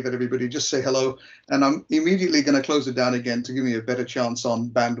can wave at everybody, just say hello. And I'm immediately going to close it down again to give me a better chance on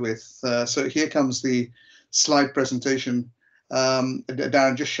bandwidth. So here comes the slide presentation.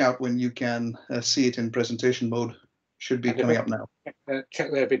 Darren, just shout when you can see it in presentation mode. Should be coming up now.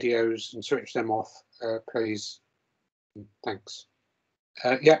 Check their videos and switch them off, please. Thanks.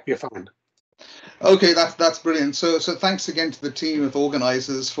 Yep, you're fine. Okay, that's brilliant. So thanks again to the team of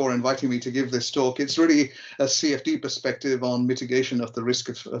organisers for inviting me to give this talk. It's really a CFD perspective on mitigation of the risk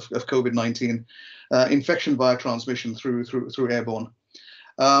of COVID-19 infection via transmission through airborne.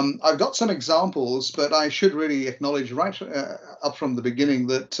 I've got some examples, but I should really acknowledge right up from the beginning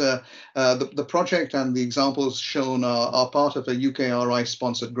that the project and the examples shown are part of a UKRI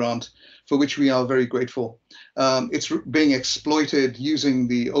sponsored grant for which we are very grateful. It's being exploited using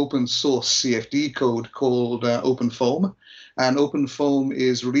the open source CFD code called Open Foam, and Open Foam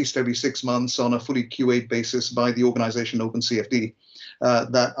is released every 6 months on a fully QA basis by the organization Open CFD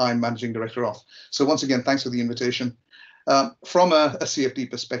that I'm managing director of. So once again, thanks for the invitation. From a CFD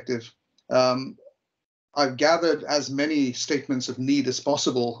perspective, I've gathered as many statements of need as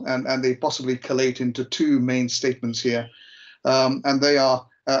possible, and they possibly collate into 2 main statements here. And they are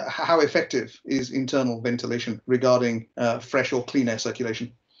how effective is internal ventilation regarding fresh or clean air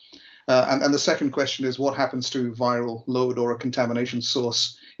circulation? And the second question is what happens to viral load or a contamination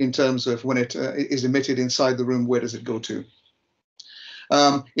source in terms of when it is emitted inside the room, where does it go to?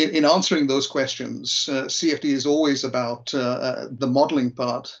 In answering those questions, CFD is always about the modeling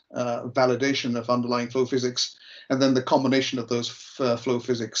part, validation of underlying flow physics, and then the combination of those flow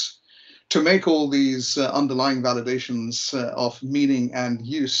physics. To make all these underlying validations of meaning and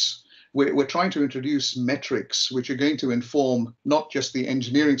use, we're trying to introduce metrics which are going to inform not just the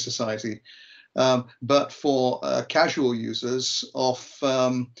engineering society, but for casual users of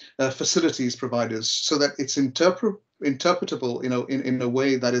facilities providers, so that it's interpretable, in a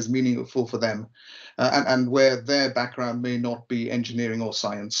way that is meaningful for them, and where their background may not be engineering or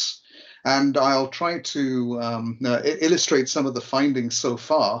science. And I'll try to illustrate some of the findings so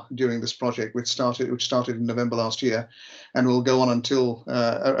far during this project, which started in November last year, and will go on until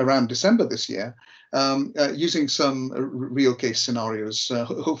around December this year, using some real case scenarios,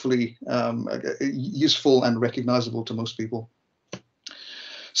 hopefully useful and recognizable to most people.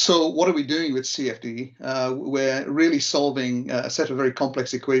 So what are we doing with CFD? We're really solving a set of very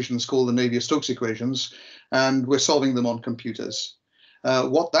complex equations called the Navier-Stokes equations, and we're solving them on computers.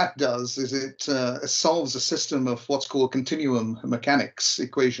 What that does is it solves a system of what's called continuum mechanics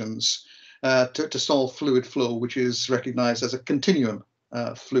equations to solve fluid flow, which is recognized as a continuum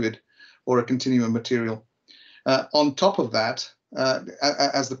fluid or a continuum material. On top of that,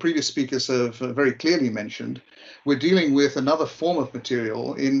 as the previous speakers have very clearly mentioned, we're dealing with another form of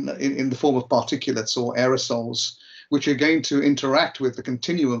material in the form of particulates or aerosols, which are going to interact with the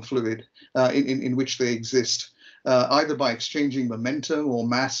continuum fluid in which they exist, either by exchanging momentum or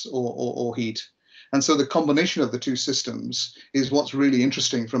mass or heat. And so the combination of the two systems is what's really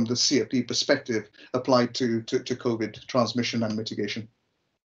interesting from the CFD perspective applied to COVID transmission and mitigation.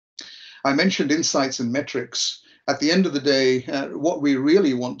 I mentioned insights and metrics. At the end of the day, what we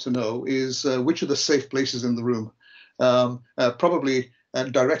really want to know is which are the safe places in the room, probably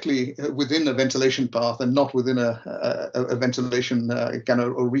directly within a ventilation path and not within a ventilation kind of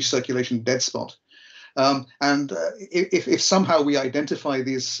a recirculation dead spot. And if somehow we identify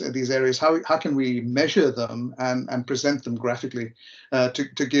these areas, how can we measure them and present them graphically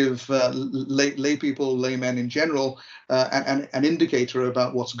to give lay people, laymen in general, an indicator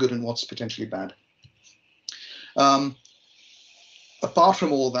about what's good and what's potentially bad. Apart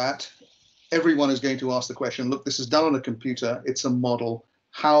from all that, everyone is going to ask the question, look, this is done on a computer, it's a model,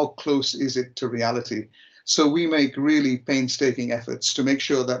 how close is it to reality? So we make really painstaking efforts to make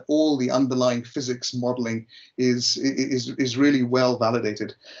sure that all the underlying physics modeling is really well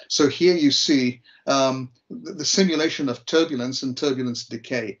validated. So here you see the simulation of turbulence and turbulence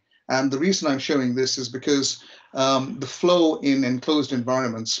decay. And the reason I'm showing this is because the flow in enclosed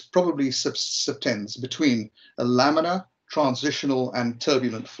environments probably subtends between a laminar, transitional, and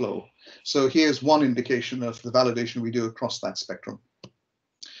turbulent flow. So here's one indication of the validation we do across that spectrum.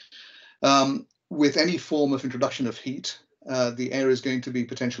 With any form of introduction of heat, the air is going to be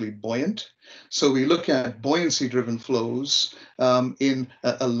potentially buoyant. So we look at buoyancy-driven flows in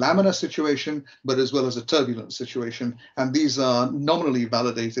a laminar situation, but as well as a turbulent situation. And these are nominally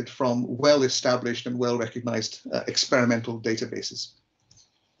validated from well-established and well-recognized experimental databases.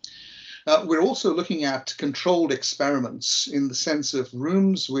 We're also looking at controlled experiments in the sense of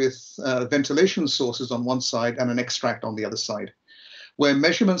rooms with ventilation sources on one side and an extract on the other side, where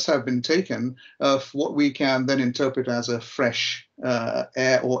measurements have been taken of what we can then interpret as a fresh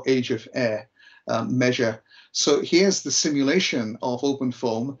air or age of air measure. So here's the simulation of open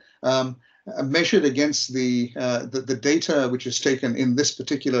foam measured against the data which is taken in this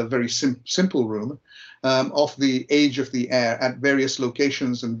particular very simple room of the age of the air at various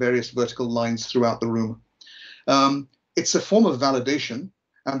locations and various vertical lines throughout the room. It's a form of validation.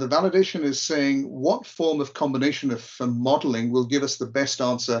 And the validation is saying what form of combination of modeling will give us the best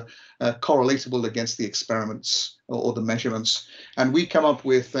answer correlatable against the experiments or the measurements. And we come up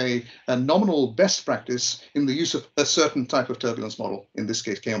with a nominal best practice in the use of a certain type of turbulence model, in this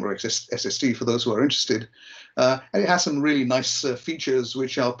case, Camera SST, for those who are interested. And it has some really nice features,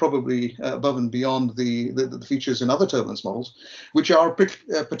 which are probably above and beyond the features in other turbulence models, which are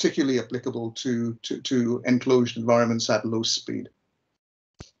particularly applicable to enclosed environments at low speed.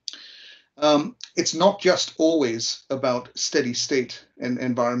 It's not just always about steady state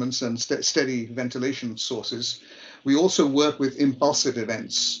environments and steady ventilation sources. We also work with impulsive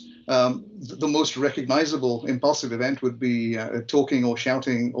events. The most recognizable impulsive event would be talking or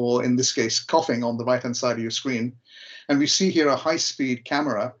shouting, or in this case, coughing on the right-hand side of your screen. And we see here a high-speed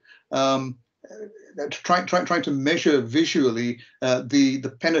camera trying to measure visually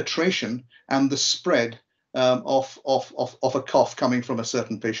the penetration and the spread of a cough coming from a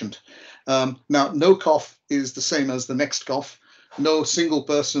certain patient. Now, no cough is the same as the next cough. No single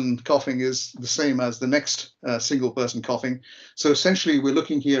person coughing is the same as the next single person coughing. So essentially, we're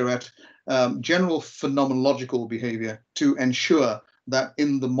looking here at general phenomenological behavior to ensure that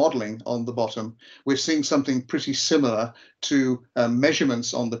in the modeling on the bottom, we're seeing something pretty similar to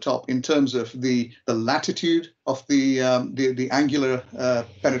measurements on the top in terms of the latitude of the angular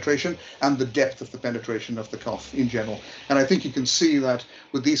penetration and the depth of the penetration of the cough in general. And I think you can see that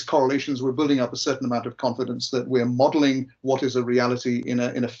with these correlations, we're building up a certain amount of confidence that we're modeling what is a reality in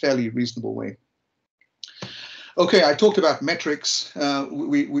a fairly reasonable way. Okay, I talked about metrics.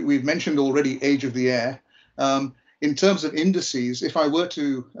 We've mentioned already age of the air. In terms of indices, if I were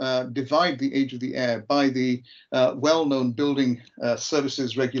to divide the age of the air by the well-known building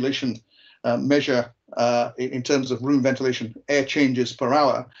services regulation measure in terms of room ventilation air changes per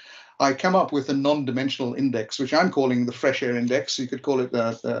hour, I come up with a non-dimensional index, which I'm calling the fresh air index. You could call it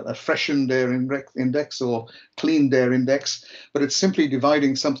a freshened air index or cleaned air index, but it's simply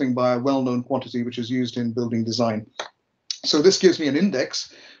dividing something by a well-known quantity which is used in building design. So this gives me an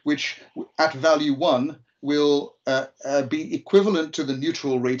index which at value 1 will be equivalent to the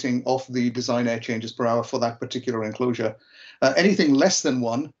neutral rating of the design air changes per hour for that particular enclosure. Anything less than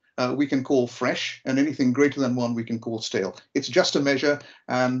 1 we can call fresh, and anything greater than 1 we can call stale. It's just a measure,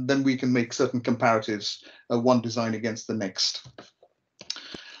 and then we can make certain comparatives, one design against the next.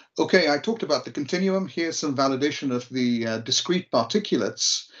 Okay, I talked about the continuum. Here's some validation of the discrete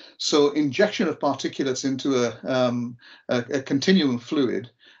particulates. So injection of particulates into a continuum fluid.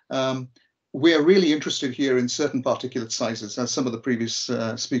 We're really interested here in certain particulate sizes, as some of the previous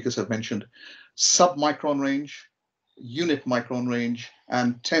speakers have mentioned. sub-micron range, unit micron range,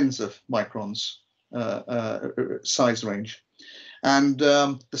 and tens of microns size range. And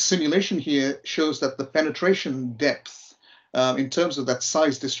the simulation here shows that the penetration depth in terms of that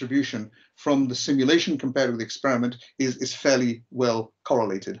size distribution from the simulation compared with the experiment is fairly well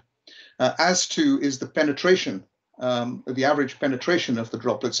correlated. As to is the penetration, the average penetration of the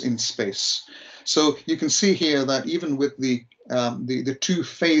droplets in space. So you can see here that even with the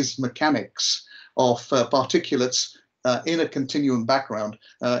two-phase mechanics of particulates in a continuum background,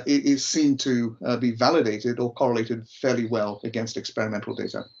 it is seen to be validated or correlated fairly well against experimental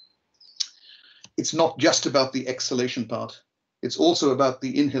data. It's not just about the exhalation part, it's also about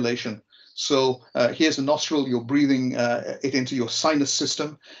the inhalation. So here's a nostril, you're breathing it into your sinus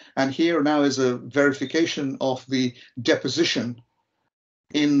system. And here now is a verification of the deposition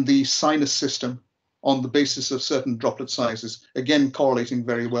in the sinus system on the basis of certain droplet sizes, again, correlating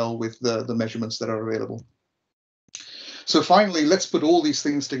very well with the measurements that are available. So finally, let's put all these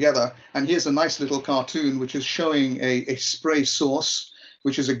things together. And here's a nice little cartoon, which is showing a spray source,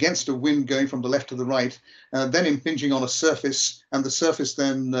 which is against a wind going from the left to the right, then impinging on a surface, and the surface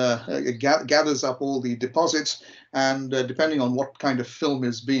then gathers up all the deposits, and depending on what kind of film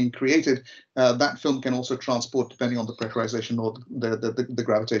is being created, that film can also transport depending on the pressurization or the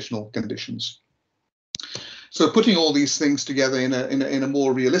gravitational conditions. So putting all these things together in a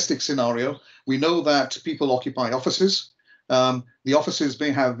more realistic scenario, we know that people occupy offices. The offices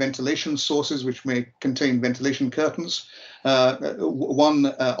may have ventilation sources which may contain ventilation curtains. One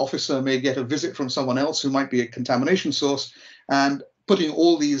officer may get a visit from someone else who might be a contamination source. And putting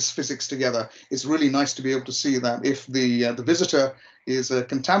all these physics together, it's really nice to be able to see that if the visitor is a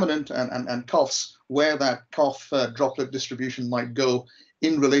contaminant and coughs, where that cough droplet distribution might go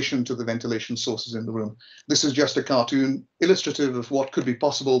in relation to the ventilation sources in the room. This is just a cartoon illustrative of what could be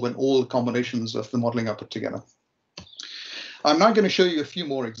possible when all the combinations of the modeling are put together. I'm now going to show you a few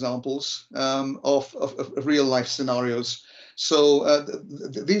more examples of real life scenarios. So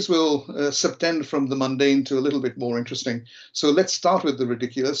these will subtend from the mundane to a little bit more interesting. So let's start with the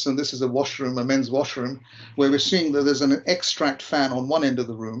ridiculous. And this is a washroom, a men's washroom, where we're seeing that there's an extract fan on one end of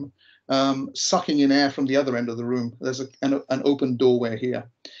the room, sucking in air from the other end of the room. There's an open doorway here.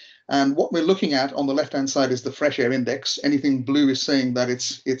 And what we're looking at on the left-hand side is the fresh air index. Anything blue is saying that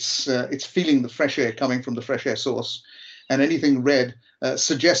it's feeling the fresh air coming from the fresh air source. And anything red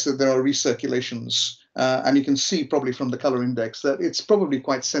suggests that there are recirculations. And you can see probably from the color index that it's probably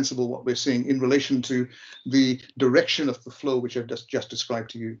quite sensible what we're seeing in relation to the direction of the flow, which I've just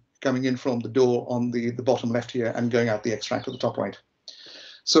described to you, coming in from the door on the bottom left here and going out the extract at the top right.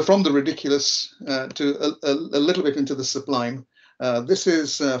 So from the ridiculous to a little bit into the sublime, this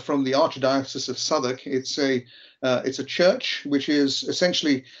is from the Archdiocese of Southwark. It's a church which is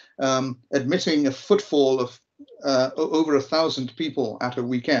essentially admitting a footfall of over 1,000 people at a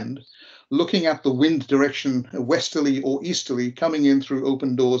weekend, looking at the wind direction westerly or easterly, coming in through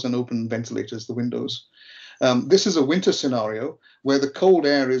open doors and open ventilators, the windows. This is a winter scenario where the cold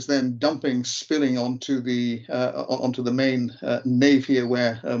air is then dumping, spilling onto the main nave here,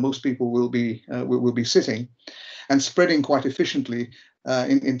 where most people will be sitting, and spreading quite efficiently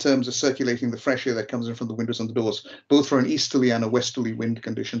in terms of circulating the fresh air that comes in from the windows and the doors, both for an easterly and a westerly wind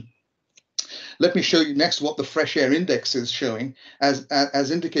condition. Let me show you next what the fresh air index is showing.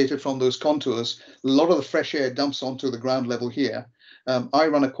 As indicated from those contours, a lot of the fresh air dumps onto the ground level here. I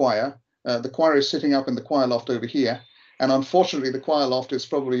run a choir. The choir is sitting up in the choir loft over here. And unfortunately, the choir loft is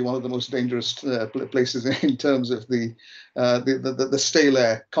probably one of the most dangerous places in terms of the stale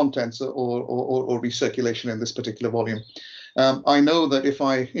air contents or recirculation in this particular volume. I know that if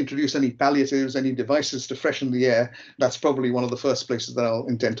I introduce any palliatives, any devices to freshen the air, that's probably one of the first places that I'll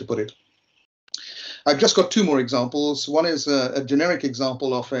intend to put it. I've just got two more examples. One is a generic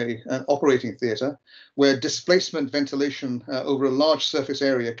example of an operating theatre where displacement ventilation over a large surface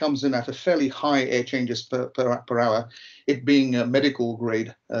area comes in at a fairly high air changes per hour, it being medical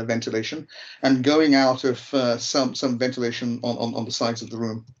grade ventilation, and going out of some ventilation on the sides of the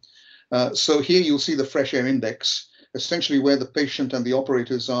room. So here you'll see the fresh air index, essentially where the patient and the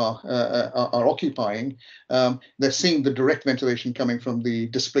operators are occupying. They're seeing the direct ventilation coming from the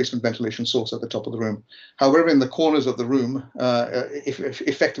displacement ventilation source at the top of the room. However, in the corners of the room,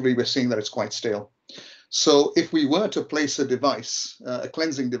 effectively, we're seeing that it's quite stale. So if we were to place a device, a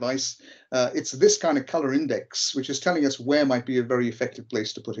cleansing device, it's this kind of color index, which is telling us where might be a very effective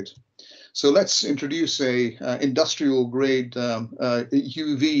place to put it. So let's introduce a industrial grade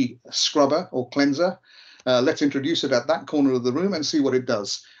UV scrubber or cleanser. Let's introduce it at that corner of the room and see what it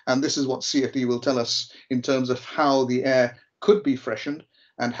does. And this is what CFD will tell us in terms of how the air could be freshened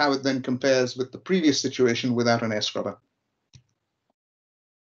and how it then compares with the previous situation without an air scrubber.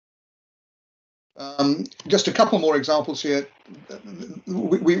 Just a couple more examples here.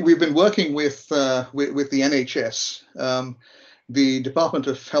 We've been working with the NHS, the Department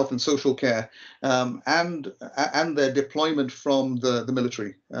of Health and Social Care, and their deployment from the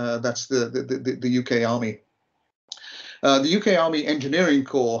military. That's the UK Army. The UK Army Engineering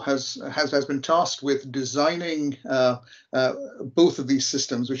Corps has been tasked with designing both of these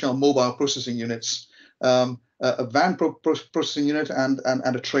systems, which are mobile processing units, a van processing unit and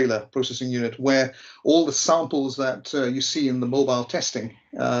a trailer processing unit, where all the samples that you see in the mobile testing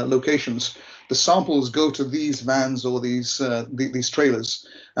locations, the samples go to these vans or these trailers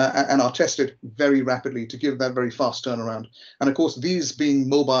and are tested very rapidly to give that very fast turnaround. And of course, these being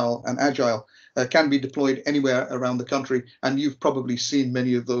mobile and agile can be deployed anywhere around the country, and you've probably seen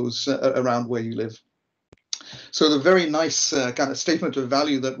many of those around where you live. So the very nice kind of statement of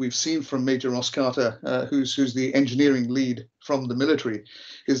value that we've seen from Major Ross Carter, who's the engineering lead from the military,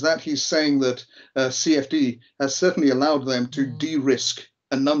 is that he's saying that CFD has certainly allowed them to de-risk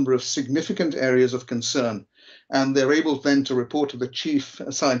a number of significant areas of concern. And they're able then to report to the chief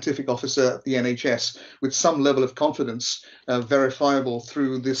scientific officer at the NHS with some level of confidence verifiable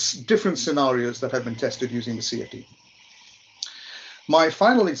through this different scenarios that have been tested using the CFD. My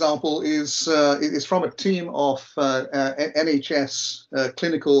final example is from a team of NHS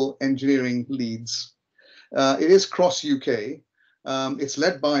clinical engineering leads. It is cross UK. It's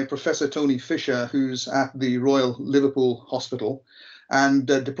led by Professor Tony Fisher, who's at the Royal Liverpool Hospital, and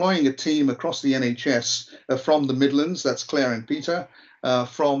deploying a team across the NHS from the Midlands, that's Claire and Peter,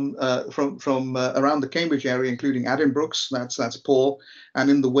 from around the Cambridge area, including Addenbrooke's, that's Paul, and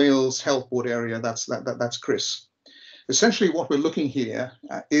in the Wales Health Board area, that's Chris. Essentially, what we're looking here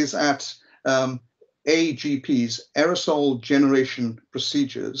is at AGPs, aerosol generation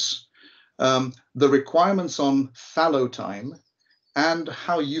procedures, the requirements on fallow time, and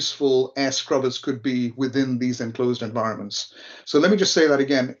how useful air scrubbers could be within these enclosed environments. So let me just say that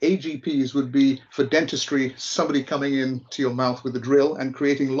again. AGPs would be for dentistry, somebody coming into your mouth with a drill and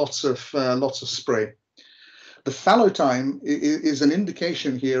creating lots of spray. The fallow time is an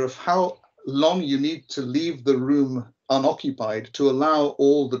indication here of how long you need to leave the room unoccupied to allow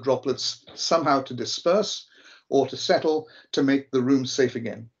all the droplets somehow to disperse or to settle to make the room safe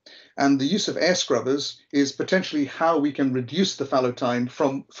again. And the use of air scrubbers is potentially how we can reduce the fallow time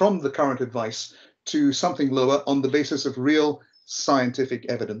from the current advice to something lower on the basis of real scientific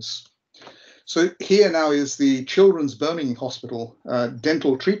evidence. So here now is the Children's Birmingham Hospital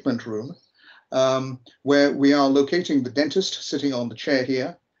dental treatment room, where we are locating the dentist sitting on the chair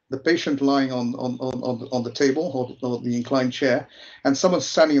here, the patient lying on the table or the inclined chair, and someone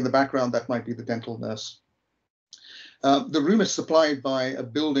standing in the background. That might be the dental nurse. The room is supplied by a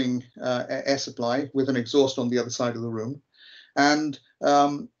building air supply with an exhaust on the other side of the room. And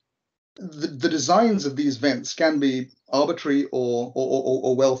the designs of these vents can be arbitrary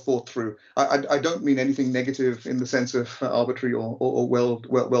or well thought through. I don't mean anything negative in the sense of arbitrary or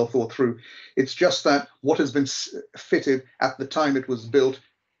well thought through. It's just that what has been fitted at the time it was built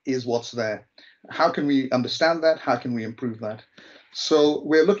is what's there. How can we understand that? How can we improve that? So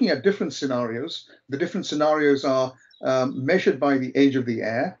we're looking at different scenarios. The different scenarios are measured by the age of the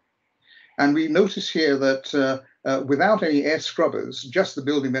air. And we notice here that without any air scrubbers, just the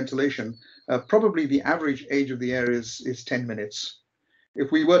building ventilation, probably the average age of the air is 10 minutes.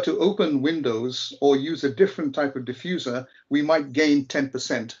 If we were to open windows or use a different type of diffuser, we might gain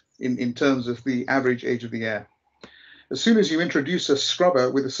 10% in terms of the average age of the air. As soon as you introduce a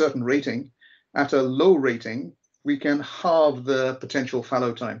scrubber with a certain rating, at a low rating, we can halve the potential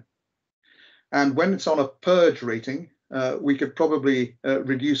fallow time. And when it's on a purge rating, we could probably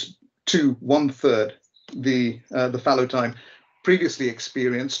reduce to 1/3 the fallow time previously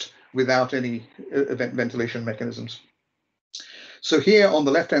experienced without any ventilation mechanisms. So here on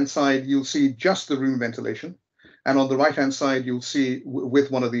the left-hand side, you'll see just the room ventilation. And on the right-hand side, you'll see with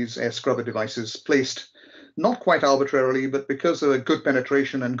one of these air scrubber devices placed not quite arbitrarily, but because of a good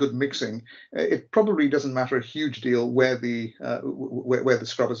penetration and good mixing, it probably doesn't matter a huge deal where the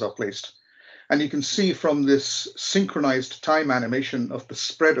scrubbers are placed. And you can see from this synchronized time animation of the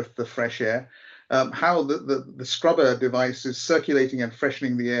spread of the fresh air, how the scrubber device is circulating and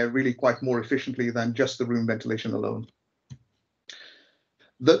freshening the air really quite more efficiently than just the room ventilation alone.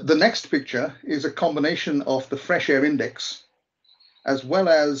 The next picture is a combination of the fresh air index, as well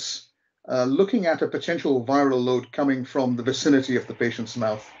as looking at a potential viral load coming from the vicinity of the patient's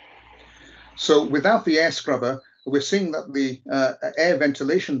mouth. So without the air scrubber, we're seeing that the air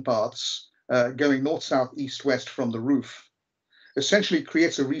ventilation paths going north, south, east, west from the roof essentially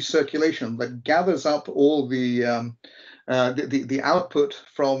creates a recirculation that gathers up all the output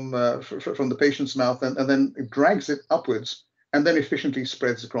from the patient's mouth and then it drags it upwards and then efficiently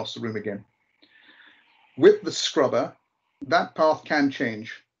spreads across the room again. With the scrubber, that path can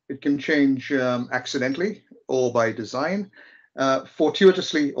change. It can change accidentally or by design,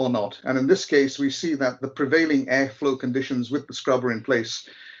 fortuitously or not. And in this case, we see that the prevailing airflow conditions with the scrubber in place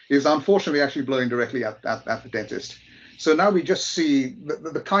is unfortunately actually blowing directly at the dentist. So now we just see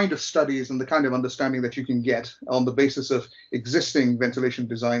the kind of studies and the kind of understanding that you can get on the basis of existing ventilation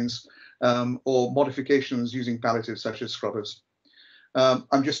designs or modifications using palliatives such as scrubbers.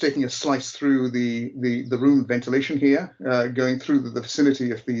 I'm just taking a slice through the room ventilation here, going through the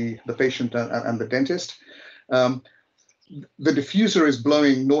vicinity of the patient and the dentist. The diffuser is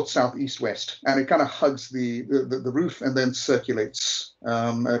blowing north, south, east, west, and it kind of hugs the roof and then circulates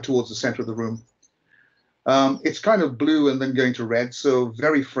towards the center of the room. It's kind of blue and then going to red, so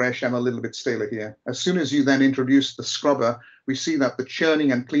very fresh and a little bit staler here. As soon as you then introduce the scrubber, we see that the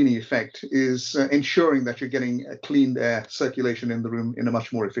churning and cleaning effect is ensuring that you're getting a cleaned air circulation in the room in a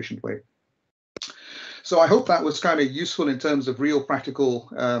much more efficient way. So I hope that was kind of useful in terms of real practical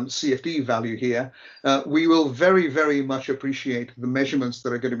CFD value here. We will very, very much appreciate the measurements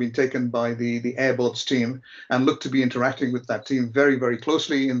that are going to be taken by the AIRBODS team and look to be interacting with that team very, very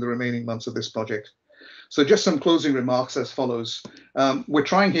closely in the remaining months of this project. So just some closing remarks as follows. We're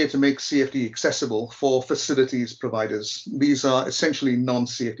trying here to make CFD accessible for facilities providers. These are essentially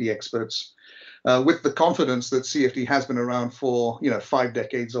non-CFD experts. With the confidence that CFD has been around for 5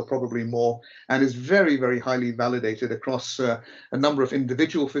 decades or probably more, and is very, very highly validated across a number of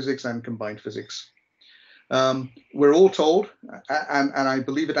individual physics and combined physics. We're all told, and I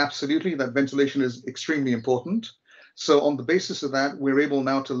believe it absolutely, that ventilation is extremely important. So on the basis of that, we're able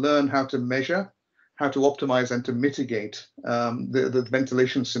now to learn how to measure, how to optimize and to mitigate the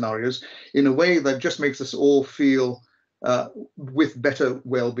ventilation scenarios in a way that just makes us all feel with better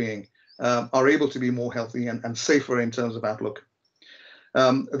well-being, are able to be more healthy and safer in terms of outlook.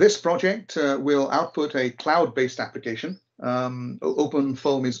 This project will output a cloud-based application. Open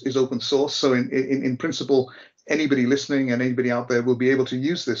Foam is open source, so in principle, anybody listening and anybody out there will be able to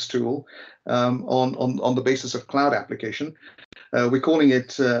use this tool on the basis of cloud application. We're calling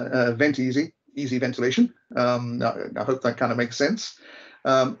it Vent Easy ventilation. I hope that kind of makes sense.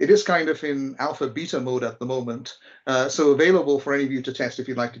 It is kind of in alpha beta mode at the moment, so available for any of you to test. If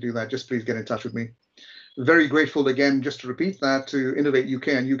you'd like to do that, just please get in touch with me. Very grateful again, just to repeat that, to Innovate UK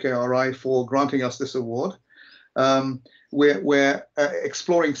and UKRI for granting us this award. We're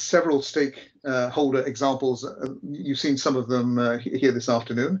exploring several stakeholder examples. You've seen some of them here this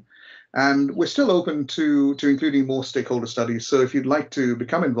afternoon. And we're still open to including more stakeholder studies. So if you'd like to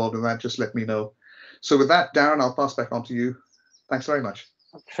become involved in that, just let me know. So with that, Darren, I'll pass back on to you. Thanks very much.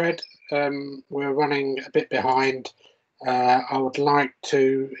 Fred, we're running a bit behind. I would like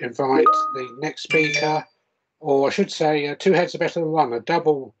to invite the next speaker, or I should say 2 heads are better than 1, a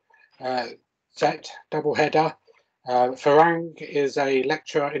double header. Farhang is a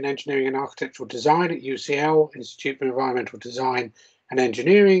lecturer in engineering and architectural design at UCL, Institute for Environmental Design and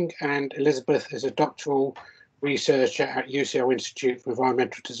Engineering, and Elizabeth is a doctoral researcher at UCL Institute for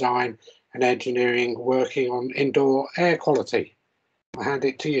Environmental Design and Engineering, working on indoor air quality. I'll hand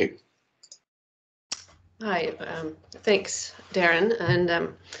it to you. Hi, thanks, Darren,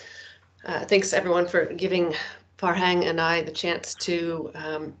 and thanks everyone for giving Farhang and I the chance to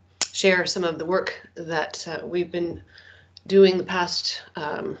share some of the work that we've been doing the past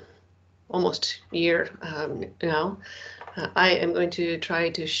almost year now. I am going to try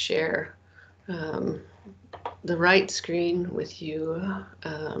to share the right screen with you,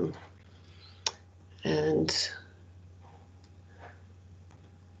 and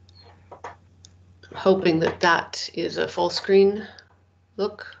hoping that that is a full screen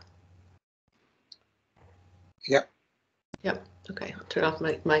look. Yep. Yep. Okay, I'll turn off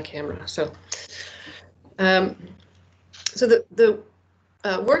my camera. So, the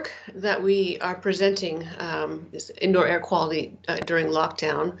work that we are presenting is indoor air quality during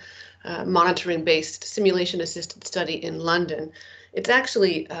lockdown, monitoring-based simulation-assisted study in London. It's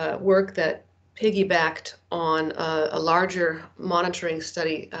actually work that piggybacked on a larger monitoring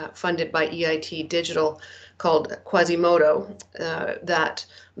study funded by EIT Digital called Quasimodo that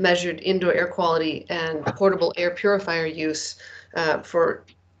measured indoor air quality and portable air purifier use for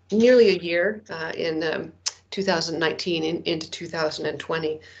nearly a year in 2019 into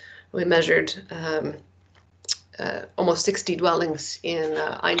 2020. We measured almost 60 dwellings in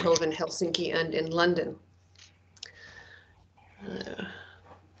Eindhoven, Helsinki, and in London.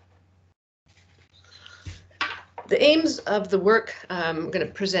 The aims of the work I'm going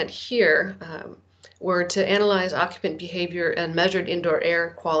to present here were to analyze occupant behavior and measured indoor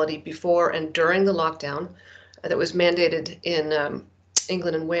air quality before and during the lockdown that was mandated in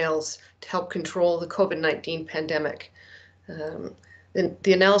England and Wales to help control the COVID-19 pandemic.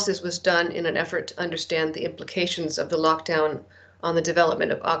 The analysis was done in an effort to understand the implications of the lockdown on the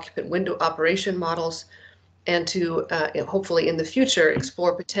development of occupant window operation models, and to hopefully in the future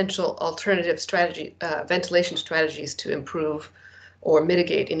explore potential alternative ventilation strategies to improve or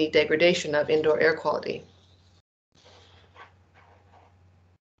mitigate any degradation of indoor air quality.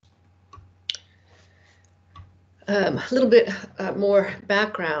 A little bit more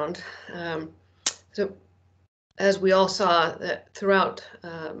background. So as we all saw that throughout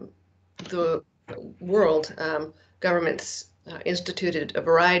the world, governments instituted a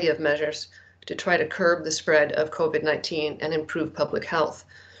variety of measures to try to curb the spread of COVID-19 and improve public health.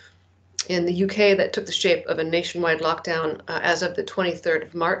 In the UK, that took the shape of a nationwide lockdown as of the 23rd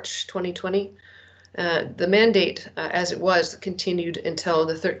of March 2020. The mandate, as it was, continued until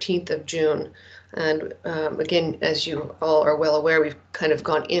the 13th of June. And again, as you all are well aware, we've kind of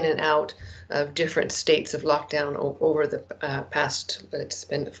gone in and out of different states of lockdown over the past, it's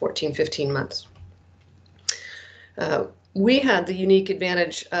been 14, 15 months. We had the unique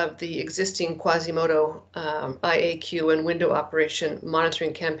advantage of the existing Quasimodo IAQ and window operation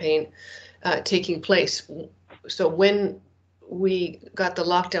monitoring campaign taking place. So when we got the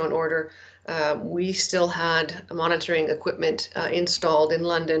lockdown order, we still had monitoring equipment installed in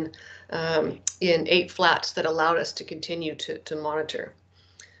London in 8 flats that allowed us to continue to monitor.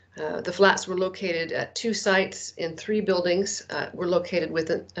 The flats were located at 2 sites in 3 buildings. Were located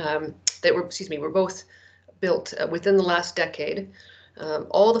within, were both built within the last decade.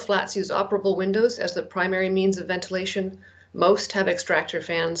 All the flats use operable windows as the primary means of ventilation. Most have extractor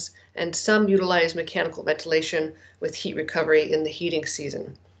fans, and some utilize mechanical ventilation with heat recovery in the heating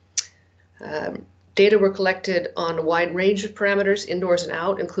season. Data were collected on a wide range of parameters, indoors and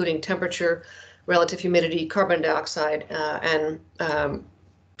out, including temperature, relative humidity, carbon dioxide, and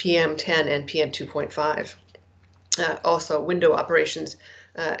PM10 and PM2.5. Also, window operations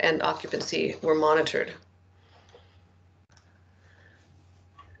and occupancy were monitored.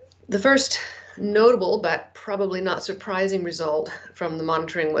 The first notable, but probably not surprising result from the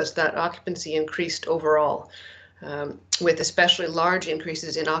monitoring was that occupancy increased overall, with especially large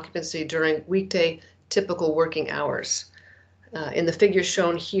increases in occupancy during weekday typical working hours. In the figures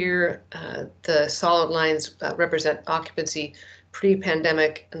shown here, the solid lines represent occupancy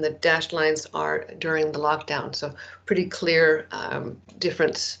pre-pandemic, and the dashed lines are during the lockdown. So pretty clear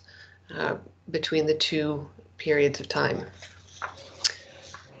difference between the 2 periods of time.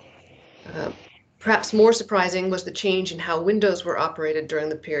 Perhaps more surprising was the change in how windows were operated during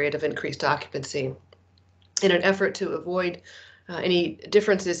the period of increased occupancy. In an effort to avoid any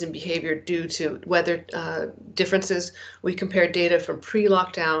differences in behavior due to weather differences, we compared data from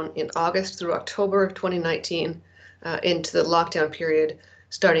pre-lockdown in August through October of 2019 into the lockdown period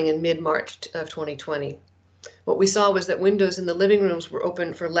starting in mid-March of 2020. What we saw was that windows in the living rooms were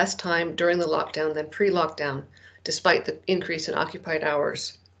open for less time during the lockdown than pre-lockdown, despite the increase in occupied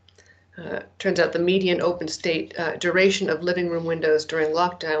hours. Turns out the median open state duration of living room windows during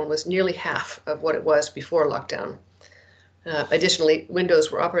lockdown was nearly half of what it was before lockdown. Additionally,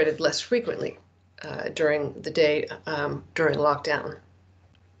 windows were operated less frequently during the day during lockdown.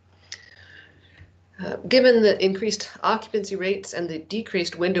 Given the increased occupancy rates and the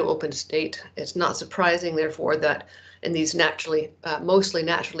decreased window open state, it's not surprising, therefore, that in these mostly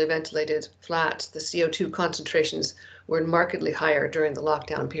naturally ventilated flats, the CO2 concentrations were markedly higher during the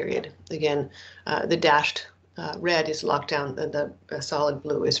lockdown period. Again, the dashed red is lockdown and the solid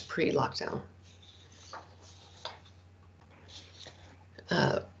blue is pre-lockdown.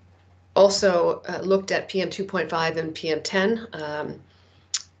 Also looked at PM2.5 and PM10.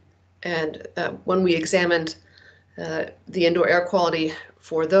 When we examined the indoor air quality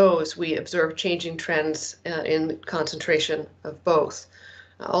for those, we observed changing trends in concentration of both.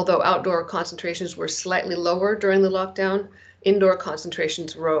 Although outdoor concentrations were slightly lower during the lockdown, indoor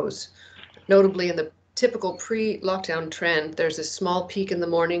concentrations rose. Notably, in the typical pre-lockdown trend, there's a small peak in the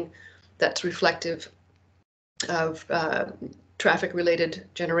morning that's reflective of traffic-related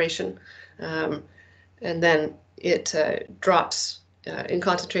generation, and then it drops in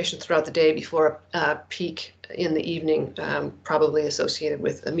concentration throughout the day before a peak in the evening, probably associated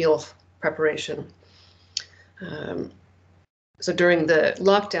with a meal preparation. So during the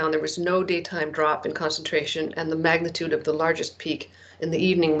lockdown, there was no daytime drop in concentration, and the magnitude of the largest peak in the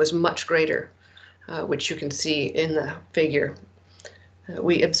evening was much greater, which you can see in the figure.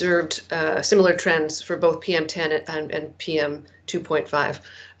 We observed similar trends for both PM10 and PM2.5.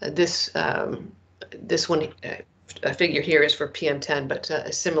 This one figure here is for PM10, but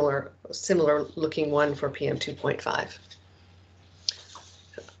a similar looking one for PM2.5.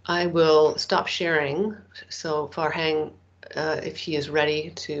 I will stop sharing. So Farhang, if he is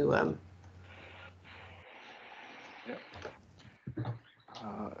ready to.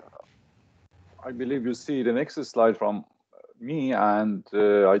 I believe you see the next slide from me, and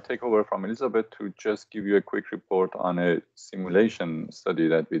I take over from Elizabeth to just give you a quick report on a simulation study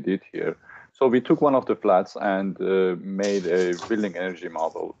that we did here. So we took one of the flats and made a building energy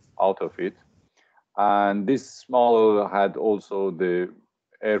model out of it. And this model had also the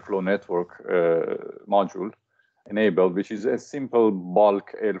airflow network module enabled, which is a simple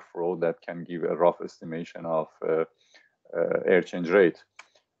bulk airflow that can give a rough estimation of air change rate.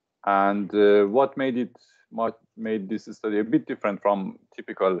 And what made this study a bit different from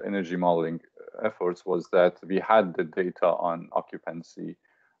typical energy modeling efforts was that we had the data on occupancy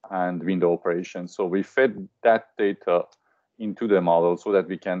and window operation. So we fed that data into the model so that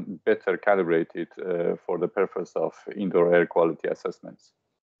we can better calibrate it for the purpose of indoor air quality assessments.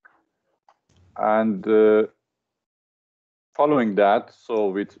 And following that, so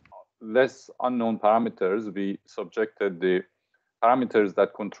with less unknown parameters, we subjected the parameters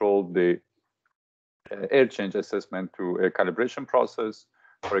that control the air change assessment to a calibration process.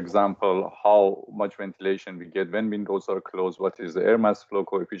 For example, how much ventilation we get when windows are closed, what is the air mass flow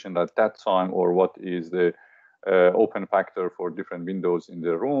coefficient at that time, or what is the open factor for different windows in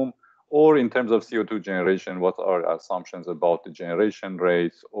the room, or in terms of CO2 generation, what are assumptions about the generation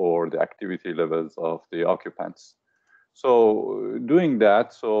rates or the activity levels of the occupants. So doing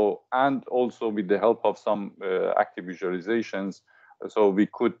that, and also with the help of some active visualizations, so we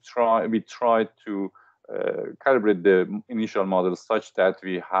tried to calibrate the initial model such that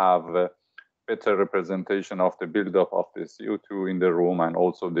we have a better representation of the buildup of the CO2 in the room and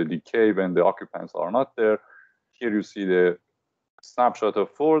also the decay when the occupants are not there. Here you see the snapshot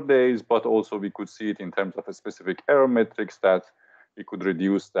of 4 days, but also we could see it in terms of a specific error metrics that we could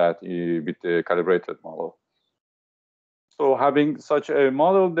reduce that with the calibrated model. So having such a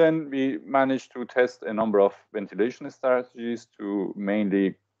model, then we managed to test a number of ventilation strategies to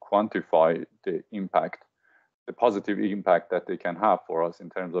mainly quantify the impact, the positive impact that they can have for us in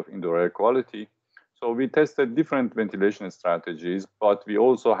terms of indoor air quality. So we tested different ventilation strategies, but we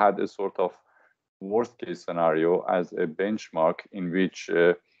also had a sort of worst case scenario as a benchmark in which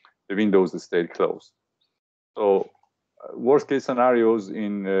the windows stayed closed. So worst case scenarios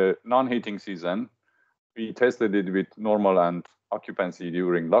in non-heating season, we tested it with normal and occupancy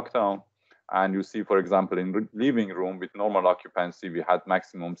during lockdown. And you see, for example, in living room with normal occupancy, we had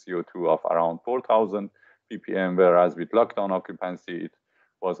maximum CO2 of around 4,000 ppm, whereas with lockdown occupancy, it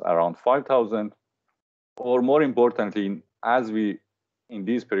was around 5,000. Or more importantly, as we in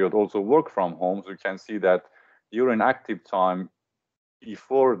this period also work from homes, we can see that during active time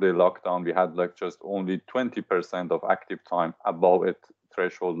before the lockdown, we had like just only 20% of active time above a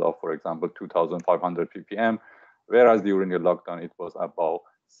threshold of, for example, 2,500 ppm, whereas during the lockdown, it was above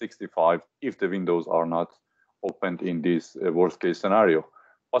 65 if the windows are not opened in this worst case scenario.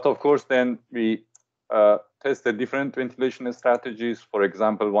 But of course, then we tested different ventilation strategies. For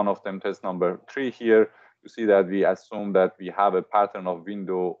example, one of them, test number 3 here, you see that we assume that we have a pattern of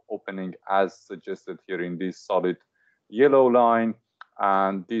window opening as suggested here in this solid yellow line,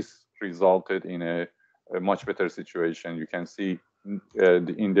 and this resulted in a much better situation. You can see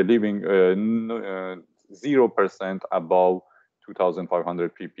in the living 0% above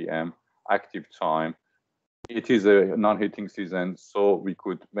 2,500 ppm active time. It is a non-heating season, so we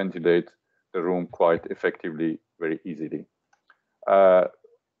could ventilate the room quite effectively, very easily.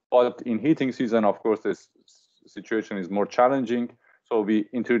 But in heating season, of course, this situation is more challenging. So we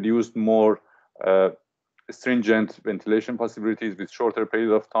introduced more stringent ventilation possibilities with shorter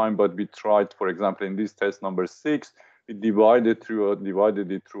period of time. But we tried, for example, in this test number 6, we divided it throughout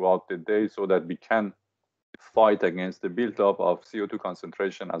the day so that we can fight against the buildup of CO2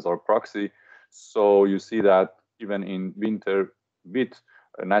 concentration as our proxy. So you see that even in winter with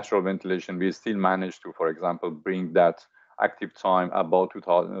natural ventilation, we still managed to, for example, bring that active time about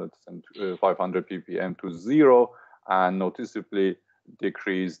 2,500 ppm to 0 and noticeably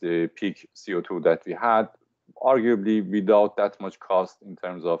decrease the peak CO2 that we had, arguably without that much cost in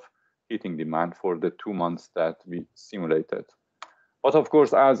terms of heating demand for the 2 months that we simulated. But of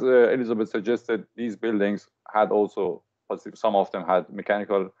course, as Elizabeth suggested, these buildings had also, some of them had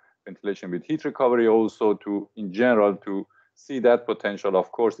mechanical ventilation with heat recovery also to, in general, to see that potential.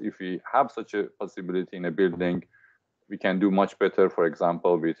 Of course, if we have such a possibility in a building, we can do much better, for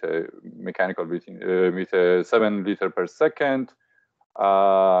example, with a mechanical breathing, with a 7 liters per second,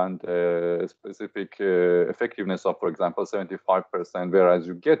 and specific effectiveness of, for example, 75%, whereas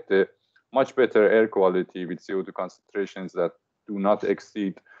you get the much better air quality with CO2 concentrations that do not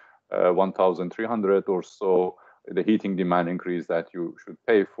exceed 1,300 or so. The heating demand increase that you should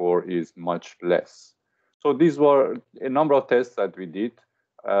pay for is much less. So these were a number of tests that we did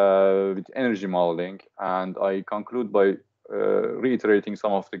with energy modeling, and I conclude by reiterating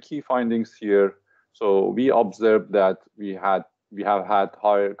some of the key findings here. So we observed that we have had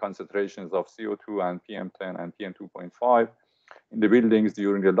higher concentrations of CO2 and PM10 and PM2.5 in the buildings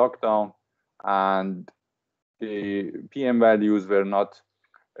during the lockdown, and the PM values were not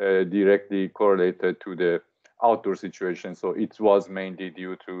directly correlated to the outdoor situation. So it was mainly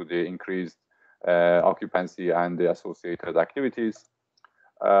due to the increased occupancy and the associated activities.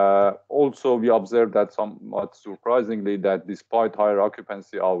 Also, we observed that somewhat surprisingly that despite higher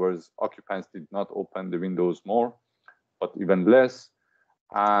occupancy hours, occupants did not open the windows more, but even less.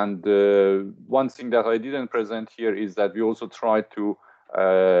 And one thing that I didn't present here is that we also tried to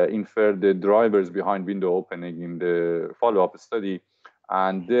infer the drivers behind window opening in the follow-up study.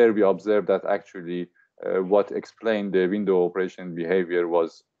 And there we observed that actually what explained the window operation behavior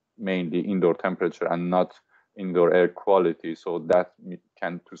was mainly indoor temperature and not indoor air quality. So that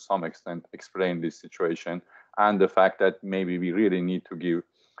can to some extent explain this situation, and the fact that maybe we really need to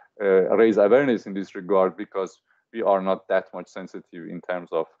raise awareness in this regard, because we are not that much sensitive in terms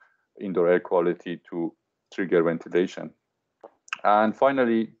of indoor air quality to trigger ventilation. And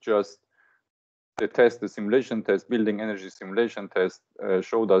finally, just the simulation test, building energy simulation test,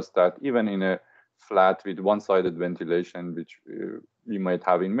 showed us that even in a flat with one-sided ventilation, which we might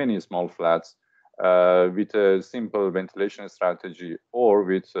have in many small flats, with a simple ventilation strategy or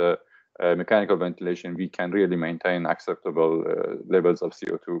with mechanical ventilation, we can really maintain acceptable levels of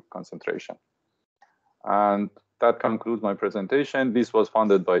CO2 concentration. And that concludes my presentation. This was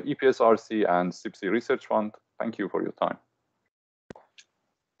funded by EPSRC and CIBSE Research Fund. Thank you for your time.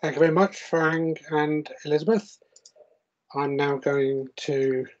 Thank you very much, Farhang and Elizabeth. I'm now going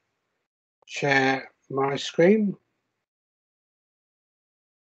to share my screen.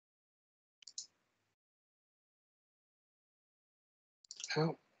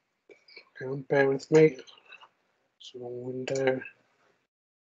 Oh, hang on, bear with me. It's the wrong window.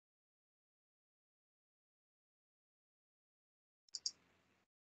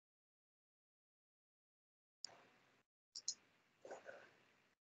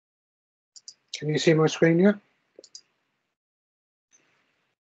 Can you see my screen yet?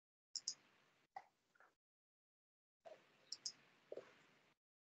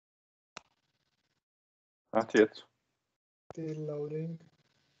 Not yet. Still loading.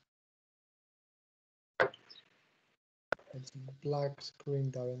 It's a black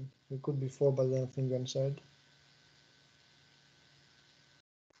screen, Darren. It could be 4, but I don't think inside.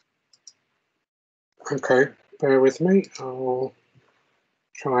 Okay, bear with me. I'll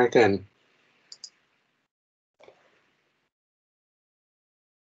try again.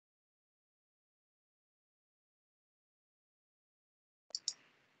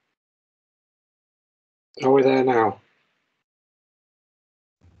 Are we there now?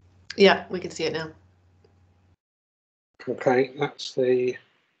 Yeah, we can see it now. Okay, that's the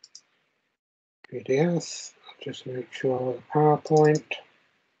PDF. I'll just make sure the PowerPoint.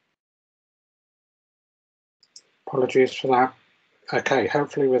 Apologies for that. Okay,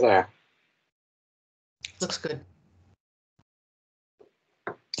 hopefully we're there. Looks good.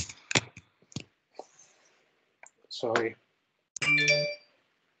 Sorry.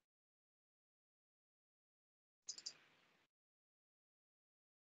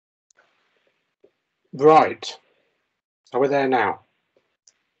 Right. Are we there now?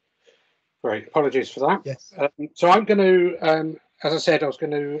 Great. Apologies for that. Yes. So I'm going to, as I said, I was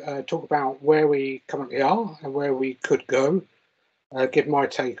going to talk about where we currently are and where we could go, give my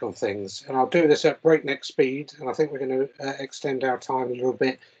take on things. And I'll do this at breakneck speed. And I think we're going to extend our time a little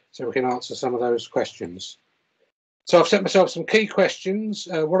bit so we can answer some of those questions. So I've set myself some key questions.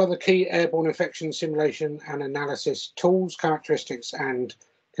 What are the key airborne infection simulation and analysis tools, characteristics and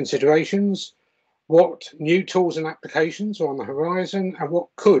considerations? What new tools and applications are on the horizon, and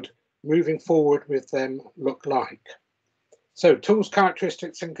what could moving forward with them look like? So tools,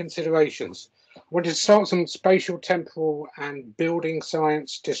 characteristics and considerations. I wanted to start some spatial, temporal and building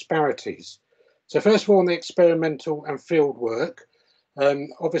science disparities. So first of all, on the experimental and field work,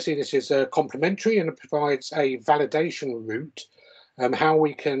 obviously this is complementary and it provides a validation route, how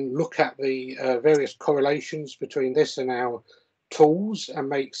we can look at the various correlations between this and our tools and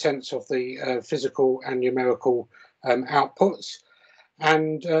make sense of the physical and numerical outputs.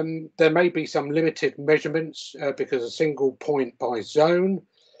 And there may be some limited measurements because a single point by zone.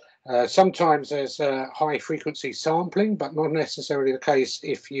 Sometimes there's high frequency sampling, but not necessarily the case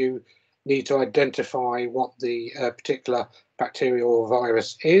if you need to identify what the particular bacteria or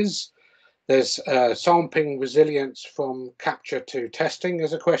virus is. There's sampling resilience from capture to testing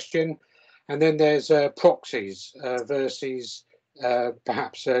as a question. And then there's proxies versus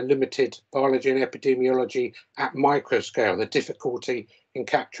perhaps limited biology and epidemiology at micro scale, the difficulty in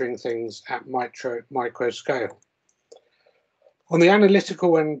capturing things at micro scale. On the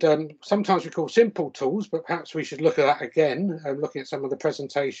analytical and sometimes we call simple tools, but perhaps we should look at that again, looking at some of the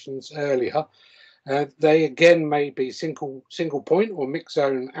presentations earlier. They again may be single point or mixed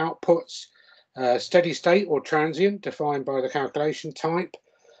zone outputs, steady state or transient defined by the calculation type,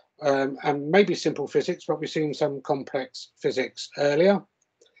 and maybe simple physics, but we've seen some complex physics earlier.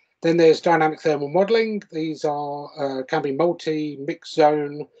 Then there's dynamic thermal modeling. These are can be multi, mixed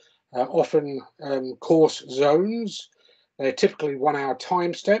zone, often coarse zones. They're typically 1 hour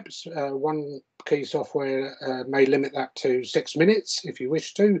time steps. One key software may limit that to 6 minutes if you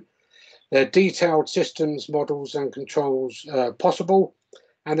wish to. There are detailed systems, models and controls possible.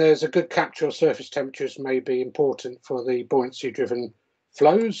 And there's a good capture of surface temperatures may be important for the buoyancy driven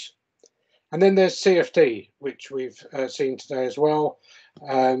flows. And then there's CFD, which we've seen today as well,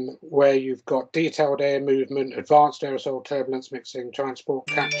 where you've got detailed air movement, advanced aerosol turbulence mixing, transport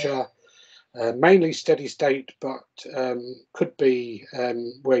capture, mainly steady state, but could be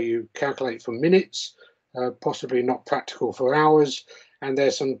where you calculate for minutes, possibly not practical for hours. And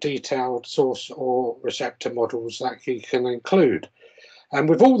there's some detailed source or receptor models that you can include. And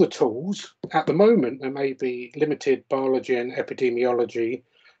with all the tools, at the moment, there may be limited biology and epidemiology,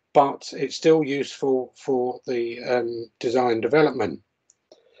 but it's still useful for the design development.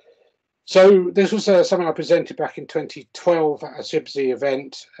 So this was something I presented back in 2012 at a CIBSE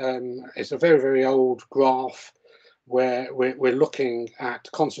event. It's a very, very old graph where we're looking at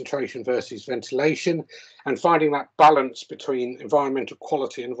concentration versus ventilation and finding that balance between environmental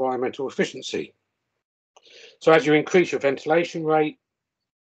quality and environmental efficiency. So as you increase your ventilation rate,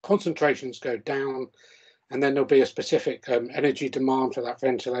 concentrations go down, and then there'll be a specific energy demand for that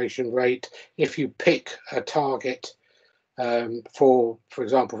ventilation rate. If you pick a target for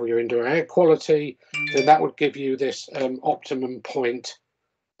example, for your indoor air quality, then that would give you this optimum point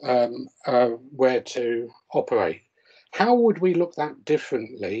where to operate. How would we look that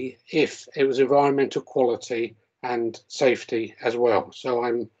differently if it was environmental quality and safety as well? So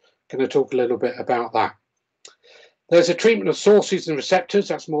I'm going to talk a little bit about that. There's a treatment of sources and receptors.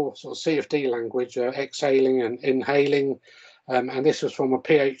 That's more sort of CFD language, exhaling and inhaling. And this was from a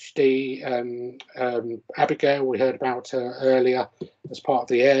PhD, Abigail, we heard about earlier as part of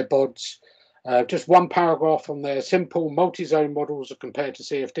the AIRBODS. Just one paragraph on there. Simple multi-zone models are compared to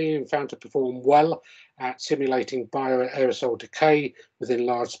CFD and found to perform well at simulating bioaerosol decay within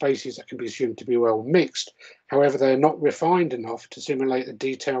large spaces that can be assumed to be well mixed. However, they're not refined enough to simulate the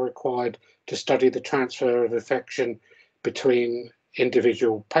detail required to study the transfer of infection between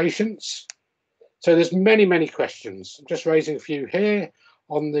individual patients. So there's many, many questions. I'm just raising a few here.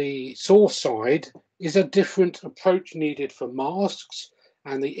 On the source side, is a different approach needed for masks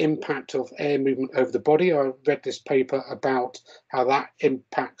and the impact of air movement over the body? I read this paper about how that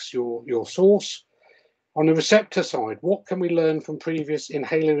impacts your source. On the receptor side, what can we learn from previous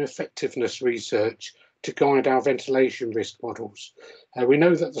inhaler effectiveness research to guide our ventilation risk models? We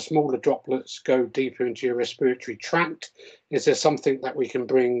know that the smaller droplets go deeper into your respiratory tract. Is there something that we can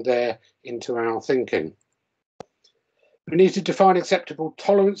bring there into our thinking? We need to define acceptable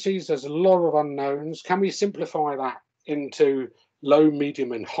tolerances. There's a lot of unknowns. Can we simplify that into low,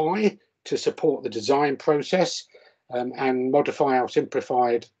 medium and high to support the design process and modify our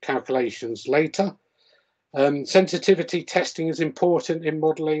simplified calculations later? Sensitivity testing is important in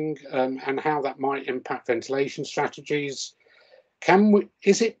modelling and how that might impact ventilation strategies.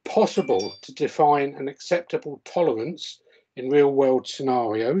 Is it possible to define an acceptable tolerance in real world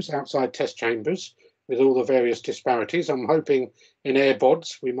scenarios outside test chambers with all the various disparities? I'm hoping in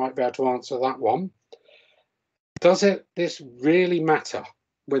AIRBODS we might be able to answer that one. Does this really matter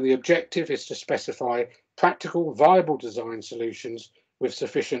when the objective is to specify practical, viable design solutions with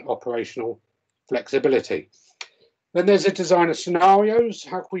sufficient operational flexibility? Then there's a design of scenarios.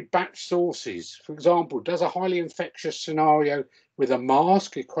 How can we batch sources? For example, does a highly infectious scenario with a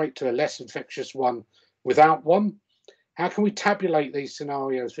mask equate to a less infectious one without one? How can we tabulate these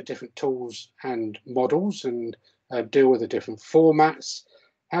scenarios for different tools and models and deal with the different formats?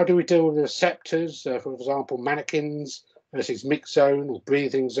 How do we deal with receptors, for example, mannequins versus mixed zone or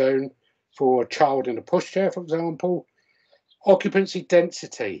breathing zone? for a child in a pushchair, for example. Occupancy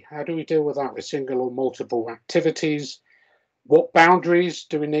density, how do we deal with that with single or multiple activities? What boundaries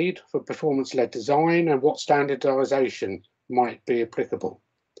do we need for performance-led design, and what standardization might be applicable?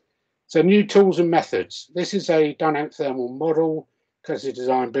 So new tools and methods. This is a dynamic thermal model, courtesy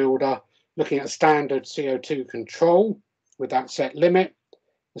design builder, looking at standard CO2 control with that set limit,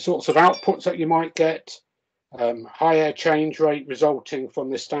 the sorts of outputs that you might get, high air change rate resulting from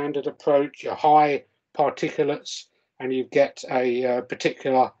the standard approach, your high particulates, and you get a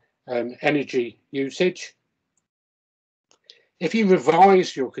particular energy usage. If you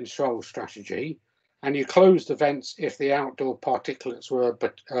revise your control strategy and you close the vents if the outdoor particulates were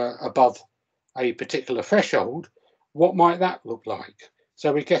above a particular threshold, what might that look like?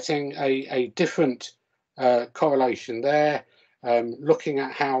 So we're getting a different correlation there, looking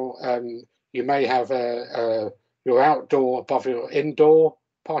at how you may have your outdoor above your indoor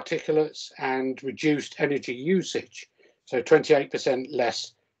particulates and reduced energy usage. So 28%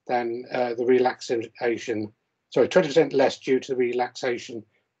 less than the relaxation, sorry, 20% less due to the relaxation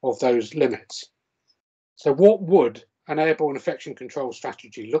of those limits. So what would an airborne infection control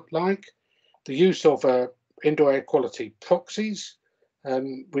strategy look like? The use of indoor air quality proxies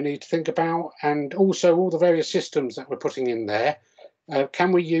we need to think about, and also all the various systems that we're putting in there.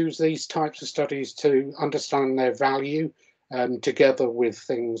 Can we use these types of studies to understand their value together with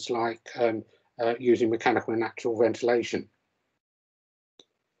things like using mechanical and natural ventilation?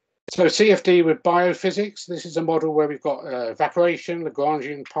 So CFD with biophysics, this is a model where we've got evaporation,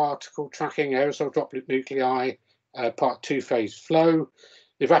 Lagrangian particle tracking, aerosol droplet nuclei, part 2-phase flow.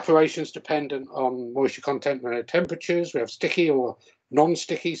 The evaporation is dependent on moisture content and temperatures. We have sticky or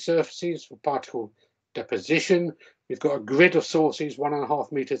non-sticky surfaces for particle deposition. We've got a grid of sources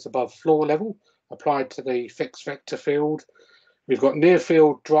 1.5 meters above floor level applied to the fixed vector field. We've got near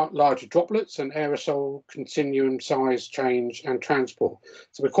field larger droplets and aerosol continuum size change and transport.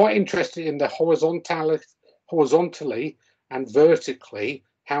 So we're quite interested in the horizontally and vertically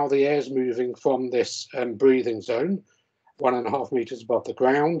how the air is moving from this breathing zone, 1.5 meters above the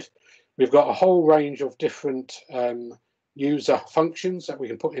ground. We've got a whole range of different user functions that we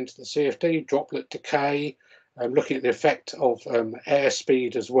can put into the CFD, droplet decay, looking at the effect of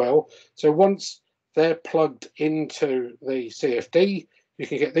airspeed as well. So once they're plugged into the CFD, you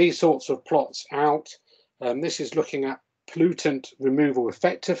can get these sorts of plots out. This is looking at pollutant removal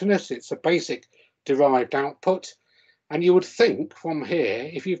effectiveness. It's a basic derived output. And you would think from here,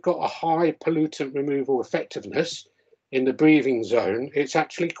 if you've got a high pollutant removal effectiveness in the breathing zone, it's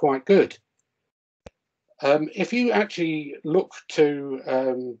actually quite good. If you actually look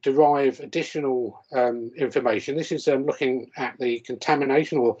to derive additional information, this is looking at the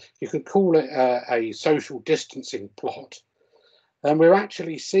contamination, or you could call it a social distancing plot. And we're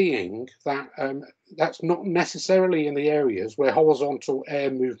actually seeing that that's not necessarily in the areas where horizontal air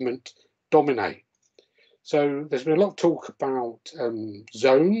movement dominate. So there's been a lot of talk about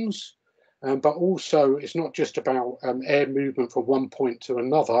zones, but also it's not just about air movement from one point to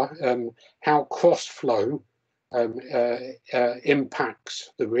another, how cross flow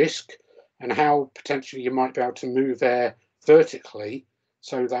impacts the risk, and how potentially you might be able to move air vertically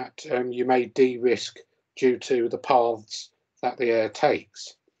so that you may de-risk due to the paths that the air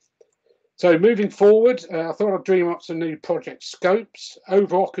takes. So moving forward, I thought I'd dream up some new project scopes.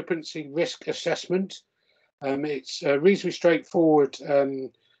 Over occupancy risk assessment. It's reasonably straightforward,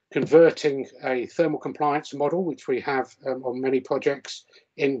 converting a thermal compliance model, which we have on many projects,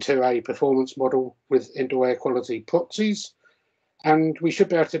 into a performance model with indoor air quality proxies. And we should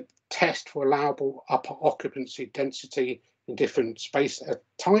be able to test for allowable upper occupancy density in different space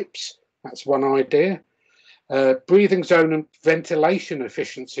types. That's one idea. Breathing zone and ventilation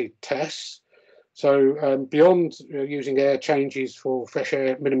efficiency tests. So beyond using air changes for fresh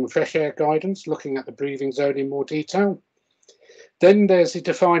air, minimum fresh air guidance, looking at the breathing zone in more detail. Then there's the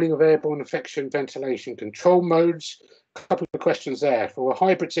defining of airborne infection ventilation control modes. A couple of questions there. For a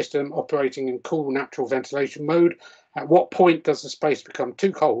hybrid system operating in cool natural ventilation mode, at what point does the space become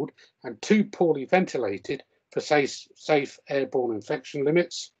too cold and too poorly ventilated for safe airborne infection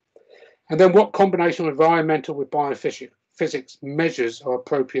limits? And then what combination of environmental with biophysics measures are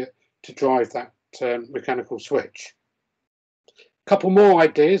appropriate to drive that mechanical switch? A couple more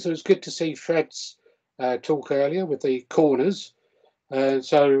ideas. It was good to see Fred's talk earlier with the corners.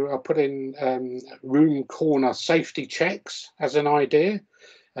 So I put in room corner safety checks as an idea.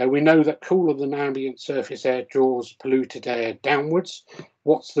 We know that cooler than ambient surface air draws polluted air downwards.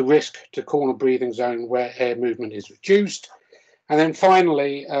 What's the risk to corner breathing zone where air movement is reduced? And then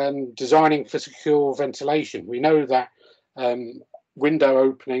finally, designing for secure ventilation. We know that window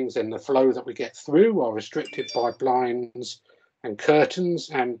openings and the flow that we get through are restricted by blinds and curtains,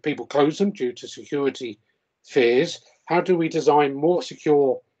 and people close them due to security fears. How do we design more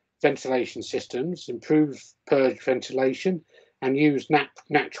secure ventilation systems, improve purge ventilation, and use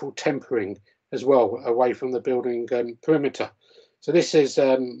natural tempering as well away from the building perimeter? So this is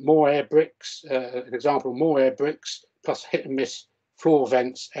more air bricks, an example of more air bricks plus hit and miss floor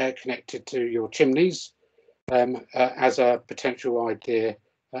vents, air connected to your chimneys as a potential idea,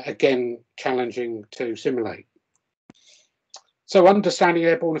 again challenging to simulate. So understanding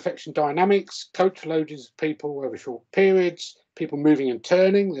airborne infection dynamics, coach loads of people over short periods, people moving and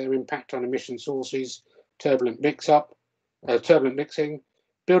turning, their impact on emission sources, turbulent mixing,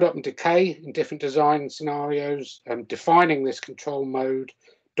 build up and decay in different design scenarios, defining this control mode,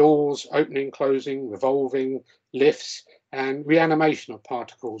 doors, opening, closing, revolving, lifts, and reanimation of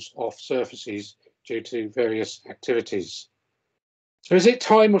particles off surfaces due to various activities. So is it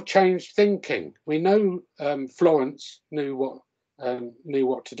time of changed thinking? We know Florence knew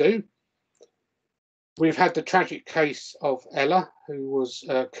what to do. We've had the tragic case of Ella, who was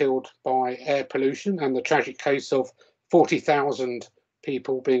killed by air pollution, and the tragic case of 40,000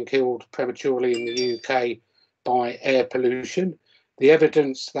 people being killed prematurely in the UK by air pollution. The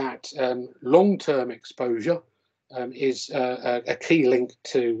evidence that long-term exposure is a key link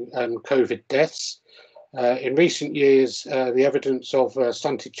to COVID deaths. In recent years, the evidence of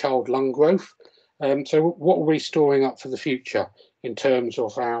stunted child lung growth. So what are we storing up for the future in terms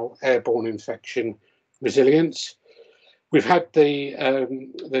of our airborne infection resilience? We've had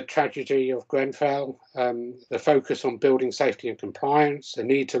the tragedy of Grenfell, the focus on building safety and compliance, the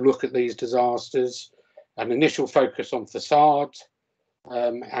need to look at these disasters, an initial focus on facades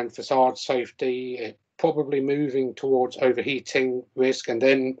and facade safety, probably moving towards overheating risk and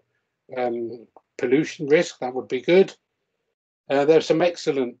then pollution risk. That would be good. There's some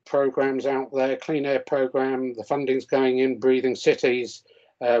excellent programs out there, Clean Air Program, the funding's going in, Breathing Cities,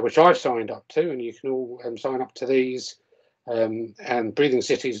 which I've signed up to, and you can all sign up to these. And Breathing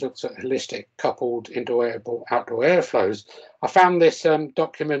Cities looks at holistic coupled indoor-outdoor airflows. I found this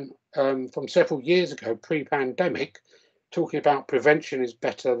document from several years ago, pre-pandemic, talking about prevention is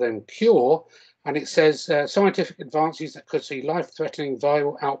better than cure. And it says scientific advances that could see life-threatening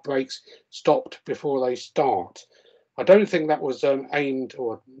viral outbreaks stopped before they start. I don't think that was aimed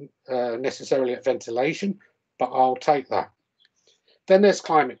or necessarily at ventilation, but I'll take that. Then there's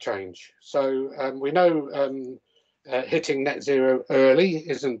climate change. So we know hitting net zero early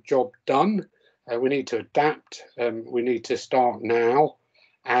isn't job done. We need to adapt. We need to start now.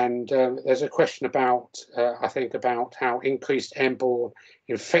 And there's a question about, I think, about how increased airborne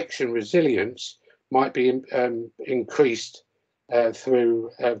infection resilience might be increased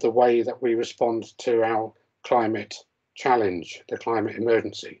through the way that we respond to our climate challenge, the climate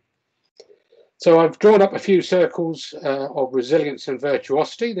emergency. So I've drawn up a few circles of resilience and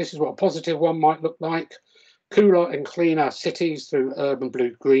virtuosity. This is what a positive one might look like. Cooler and cleaner cities through urban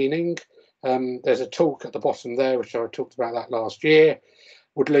blue greening. There's a talk at the bottom there, which I talked about that last year,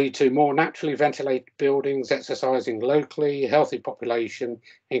 would lead to more naturally ventilated buildings, exercising locally, healthy population,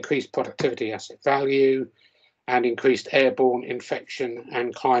 increased productivity asset value, and increased airborne infection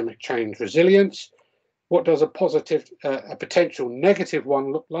and climate change resilience. What does a positive, a potential negative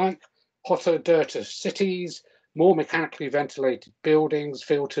one look like? Hotter, dirtier cities, more mechanically ventilated buildings,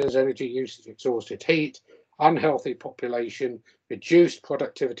 filters, energy usage, exhausted heat, unhealthy population, reduced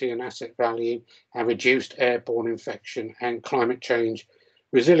productivity and asset value, and reduced airborne infection and climate change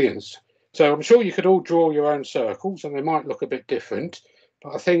resilience. So I'm sure you could all draw your own circles and they might look a bit different,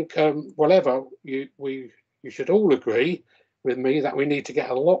 but I think whatever, you should all agree with me that we need to get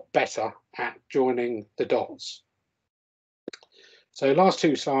a lot better at joining the dots. So last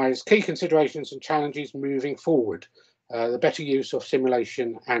two slides, key considerations and challenges moving forward. The better use of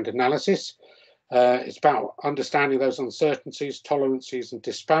simulation and analysis. It's about understanding those uncertainties, tolerances and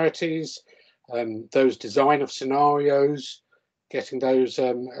disparities, those design of scenarios, getting those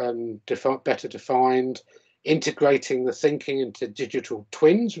better defined, integrating the thinking into digital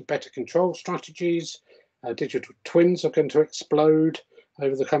twins with better control strategies. Digital twins are going to explode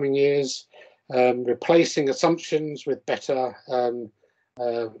over the coming years, replacing assumptions with better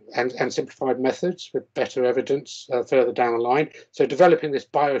and simplified methods with better evidence further down the line. So developing this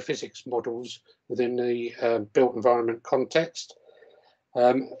biophysics models within the built environment context.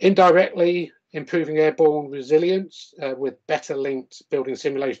 Indirectly, improving airborne resilience with better linked building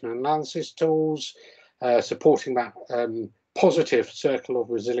simulation and analysis tools, supporting that positive circle of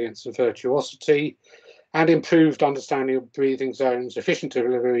resilience and virtuosity, and improved understanding of breathing zones, efficient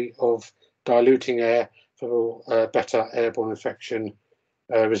delivery of diluting air for better airborne infection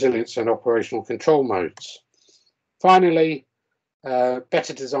resilience and operational control modes. Finally,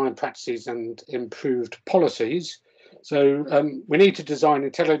 better design practices and improved policies. So we need to design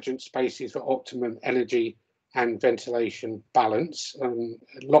intelligent spaces for optimum energy and ventilation balance, a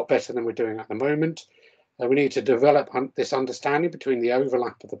lot better than we're doing at the moment. We need to develop this understanding between the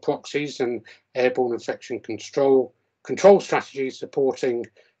overlap of the proxies and airborne infection control strategies supporting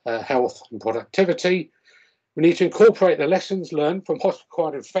health and productivity. We need to incorporate the lessons learned from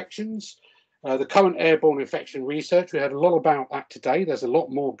hospital-acquired infections, the current airborne infection research. We heard a lot about that today. There's a lot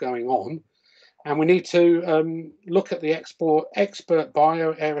more going on. And we need to look at the expert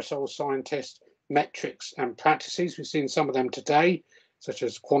bio-aerosol scientist metrics and practices. We've seen some of them today, such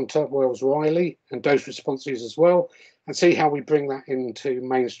as Quanta, Wells-Riley, and dose responses as well, and see how we bring that into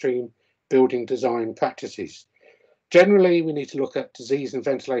mainstream building design practices. Generally, we need to look at disease and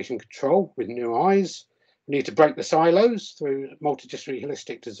ventilation control with new eyes. We need to break the silos through multidisciplinary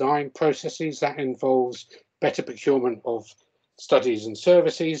holistic design processes. That involves better procurement of studies and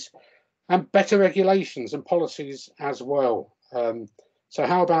services and better regulations and policies as well. So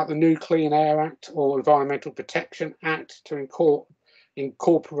how about the new Clean Air Act or Environmental Protection Act to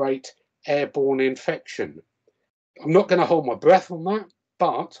incorporate airborne infection? I'm not going to hold my breath on that,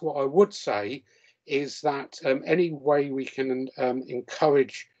 but what I would say is that any way we can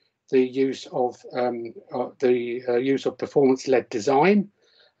encourage the use of performance-led design,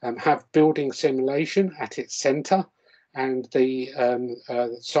 have building simulation at its centre, and the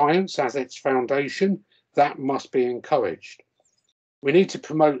science as its foundation, that must be encouraged. We need to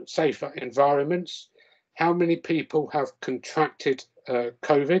promote safer environments. How many people have contracted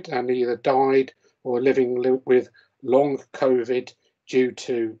COVID and either died or living with long COVID due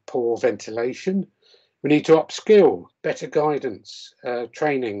to poor ventilation? We need to upskill, better guidance,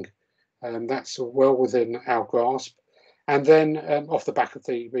 training, that's well within our grasp. And then off the back of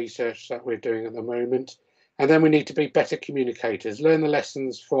the research that we're doing at the moment, and then we need to be better communicators, learn the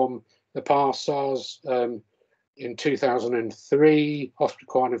lessons from the past, SARS in 2003,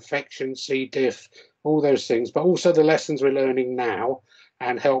 hospital-acquired infection, C. diff, all those things, but also the lessons we're learning now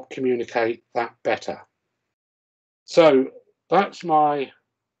and help communicate that better. So that's my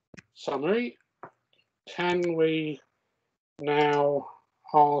summary. Can we now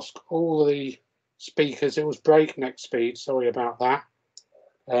ask all the speakers? It was breakneck speed, sorry about that,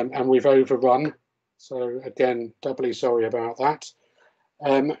 and we've overrun, so again doubly sorry about that.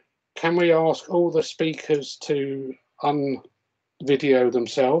 Can we ask all the speakers to unvideo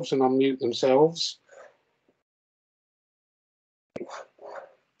themselves and unmute themselves?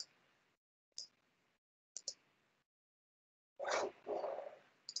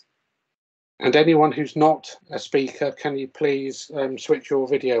 And anyone who's not a speaker, can you please switch your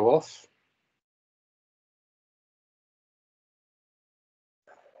video off?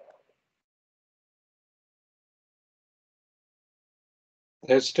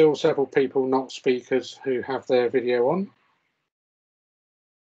 There's still several people not speakers who have their video on.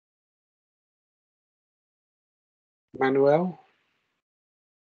 Manuel,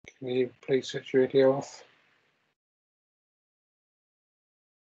 can you please switch your video off?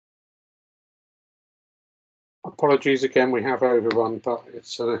 Apologies again, we have overrun, but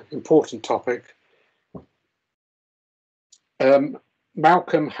it's an important topic.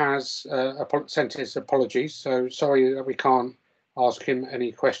 Malcolm has sent his apologies, so sorry that we can't ask him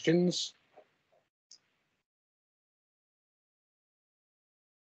any questions.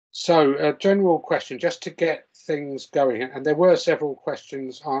 So a general question, just to get things going, and there were several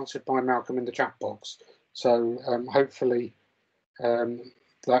questions answered by Malcolm in the chat box, so hopefully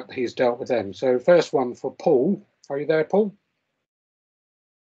that he's dealt with them. So first one for Paul. Are you there, Paul?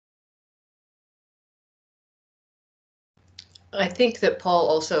 I think that Paul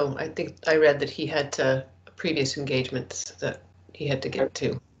also, I think I read that he had previous engagements that he had to get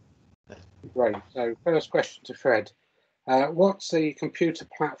to. Great. So first question to Fred. What's the computer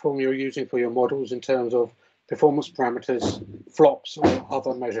platform you're using for your models in terms of performance parameters, flops, or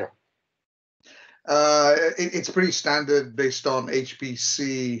other measure? It's pretty standard based on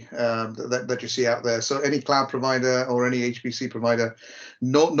HPC that you see out there. So any cloud provider or any HPC provider,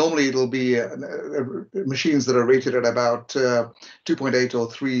 normally it'll be machines that are rated at about 2.8 or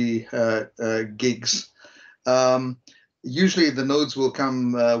 3 gigs. Usually the nodes will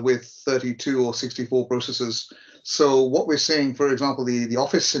come with 32 or 64 processors. So what we're seeing, for example, the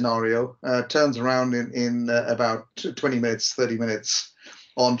office scenario turns around in about 20 minutes, 30 minutes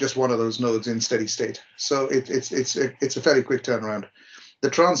on just one of those nodes in steady state. So it's a fairly quick turnaround. The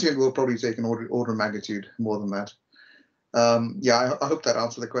transient will probably take an order of magnitude more than that. Yeah, I hope that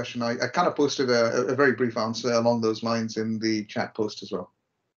answered the question. I kind of posted a very brief answer along those lines in the chat post as well.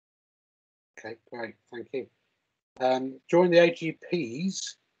 Okay, great, thank you. During the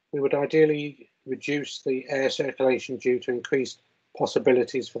AGPs, we would ideally reduce the air circulation due to increased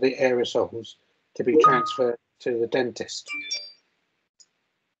possibilities for the aerosols to be transferred to the dentist.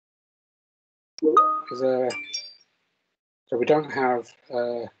 So we don't have,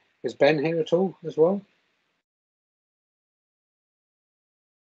 is Ben here at all as well?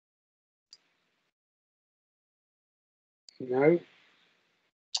 No.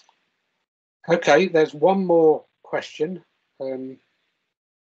 Okay, there's one more question.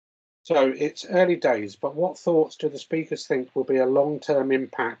 So it's early days, but what thoughts do the speakers think will be a long-term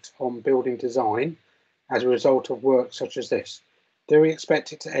impact on building design as a result of work such as this? Do we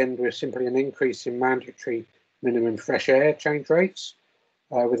expect it to end with simply an increase in mandatory minimum fresh air change rates,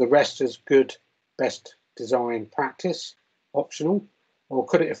 with the rest as good best design practice, optional, or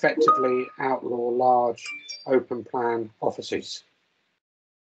could it effectively outlaw large open plan offices?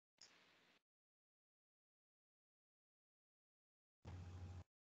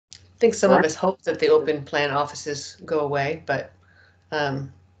 I think some of us hope that the open plan offices go away, but I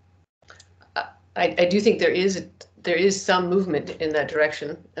do think there is some movement in that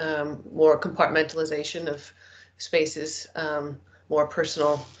direction, more compartmentalization of spaces, more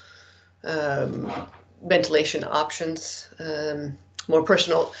personal ventilation options, more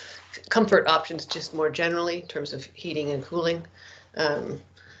personal comfort options just more generally in terms of heating and cooling.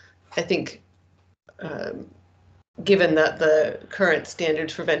 I think given that the current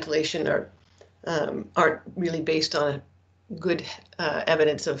standards for ventilation aren't really based on good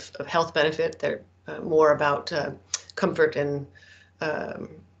evidence of health benefit, they're more about comfort and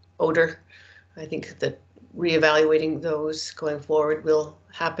odor. I think that reevaluating those going forward will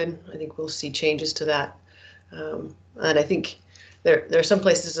happen. I think we'll see changes to that. And I think there are some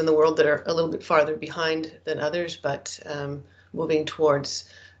places in the world that are a little bit farther behind than others, but moving towards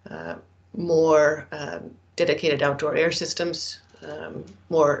more dedicated outdoor air systems,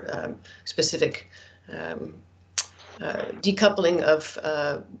 more specific decoupling of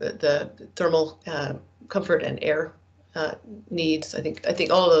the thermal comfort and air needs. I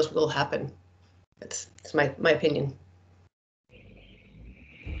think all of those will happen. It's my opinion.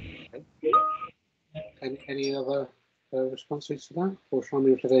 Any other responses to that, or shall I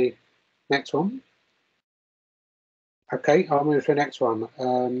move to the next one? Okay, I'll move to the next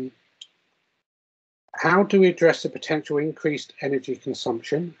one. How do we address the potential increased energy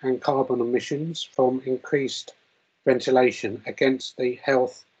consumption and carbon emissions from increased ventilation against the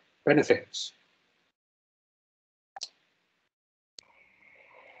health benefits?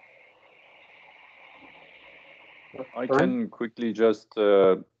 I can quickly just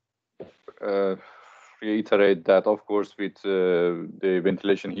reiterate that, of course, with the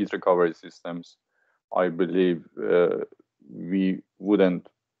ventilation heat recovery systems, I believe we wouldn't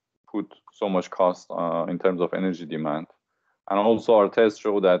put so much cost in terms of energy demand. And also our tests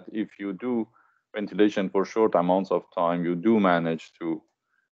show that if you do ventilation for short amounts of time, you do manage to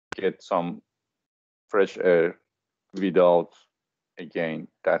get some fresh air without, again,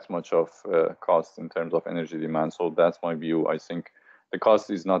 that much of cost in terms of energy demand. So that's my view. I think the cost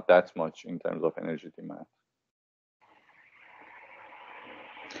is not that much in terms of energy demand.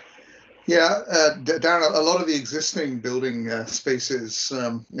 Yeah, Darren, a lot of the existing building spaces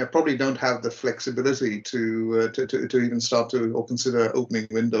probably don't have the flexibility to even start to or consider opening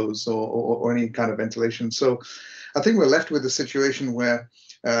windows or any kind of ventilation. So I think we're left with a situation where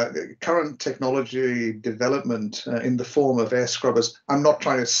current technology development in the form of air scrubbers. I'm not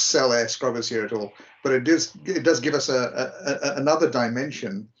trying to sell air scrubbers here at all, but it does give us another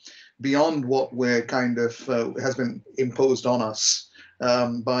dimension beyond what we're kind of has been imposed on us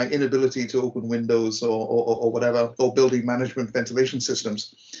by inability to open windows or whatever, or building management ventilation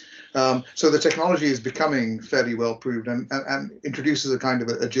systems. So the technology is becoming fairly well proved and introduces a kind of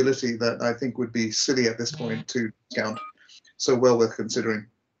agility that I think would be silly at this point to discount. So well worth considering.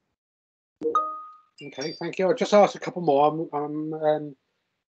 Okay, thank you. I'll just ask a couple more.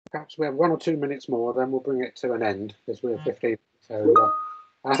 Perhaps we have 1 or 2 minutes more, then we'll bring it to an end because we're 15 minutes over.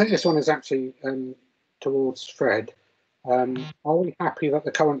 I think this one is actually towards Fred. Are we happy that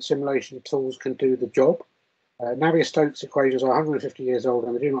the current simulation tools can do the job? Navier-Stokes equations are 150 years old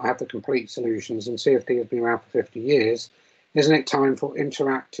and they do not have the complete solutions, and CFD has been around for 50 years. Isn't it time for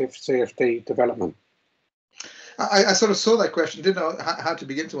interactive CFD development? I sort of saw that question, didn't know how to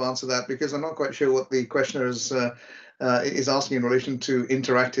begin to answer that, because I'm not quite sure what the questioner is asking in relation to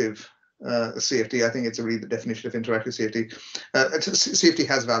interactive CFD. I think it's really the definition of interactive CFD. CFD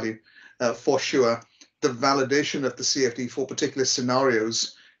has value for sure. the validation of the CFD for particular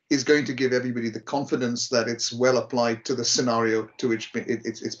scenarios is going to give everybody the confidence that it's well applied to the scenario to which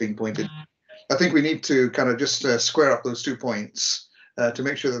it's being pointed. I think we need to kind of just square up those 2 points to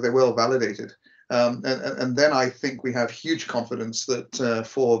make sure that they're well validated. And then I think we have huge confidence that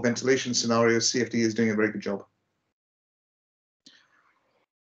for ventilation scenarios, CFD is doing a very good job.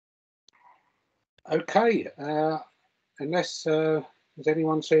 Okay, unless is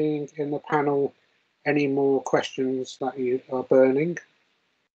anyone seeing in the panel any more questions that you are burning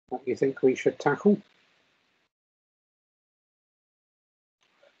that you think we should tackle?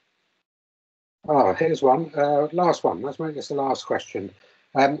 Oh, here's one. Last one. Let's make this the last question.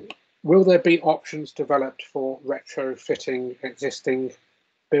 Will there be options developed for retrofitting existing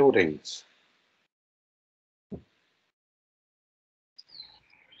buildings?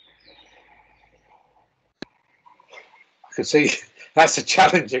 I can see that's a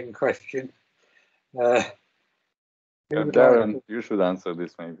challenging question. Darren, you should answer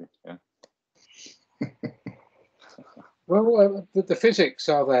this maybe. Yeah. Well, the physics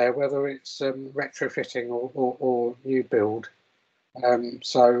are there, whether it's retrofitting or new build.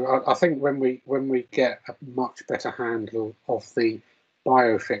 So I think when we get a much better handle of the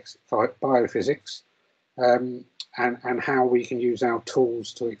biophysics and how we can use our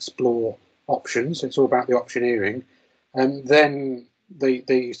tools to explore options, it's all about the optioneering, and then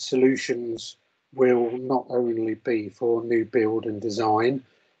the solutions will not only be for new build and design.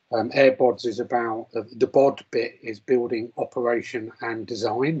 AIRBODS is about the BOD bit is building, operation and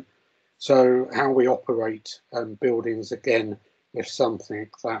design. So how we operate buildings again is something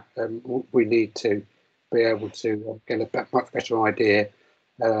that we need to be able to get a much better idea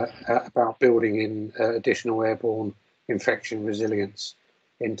about building in additional airborne infection resilience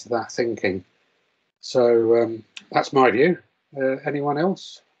into that thinking. So that's my view. Anyone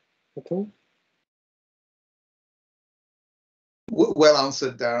else at all? Well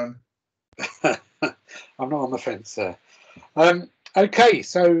answered, Darren. I'm not on the fence there. Okay,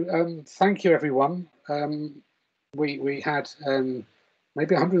 so thank you, everyone. We had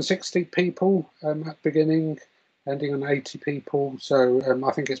maybe 160 people at the beginning, ending on 80 people. So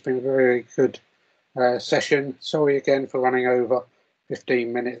I think it's been a very good session. Sorry again for running over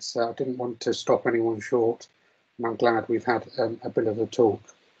 15 minutes. I didn't want to stop anyone short, and I'm glad we've had a bit of a talk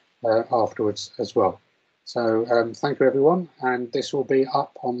afterwards as well. So thank you, everyone, and this will be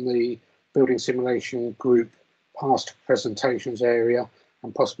up on the Building Simulation Group past presentations area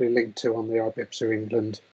and possibly linked to on the CIBSE England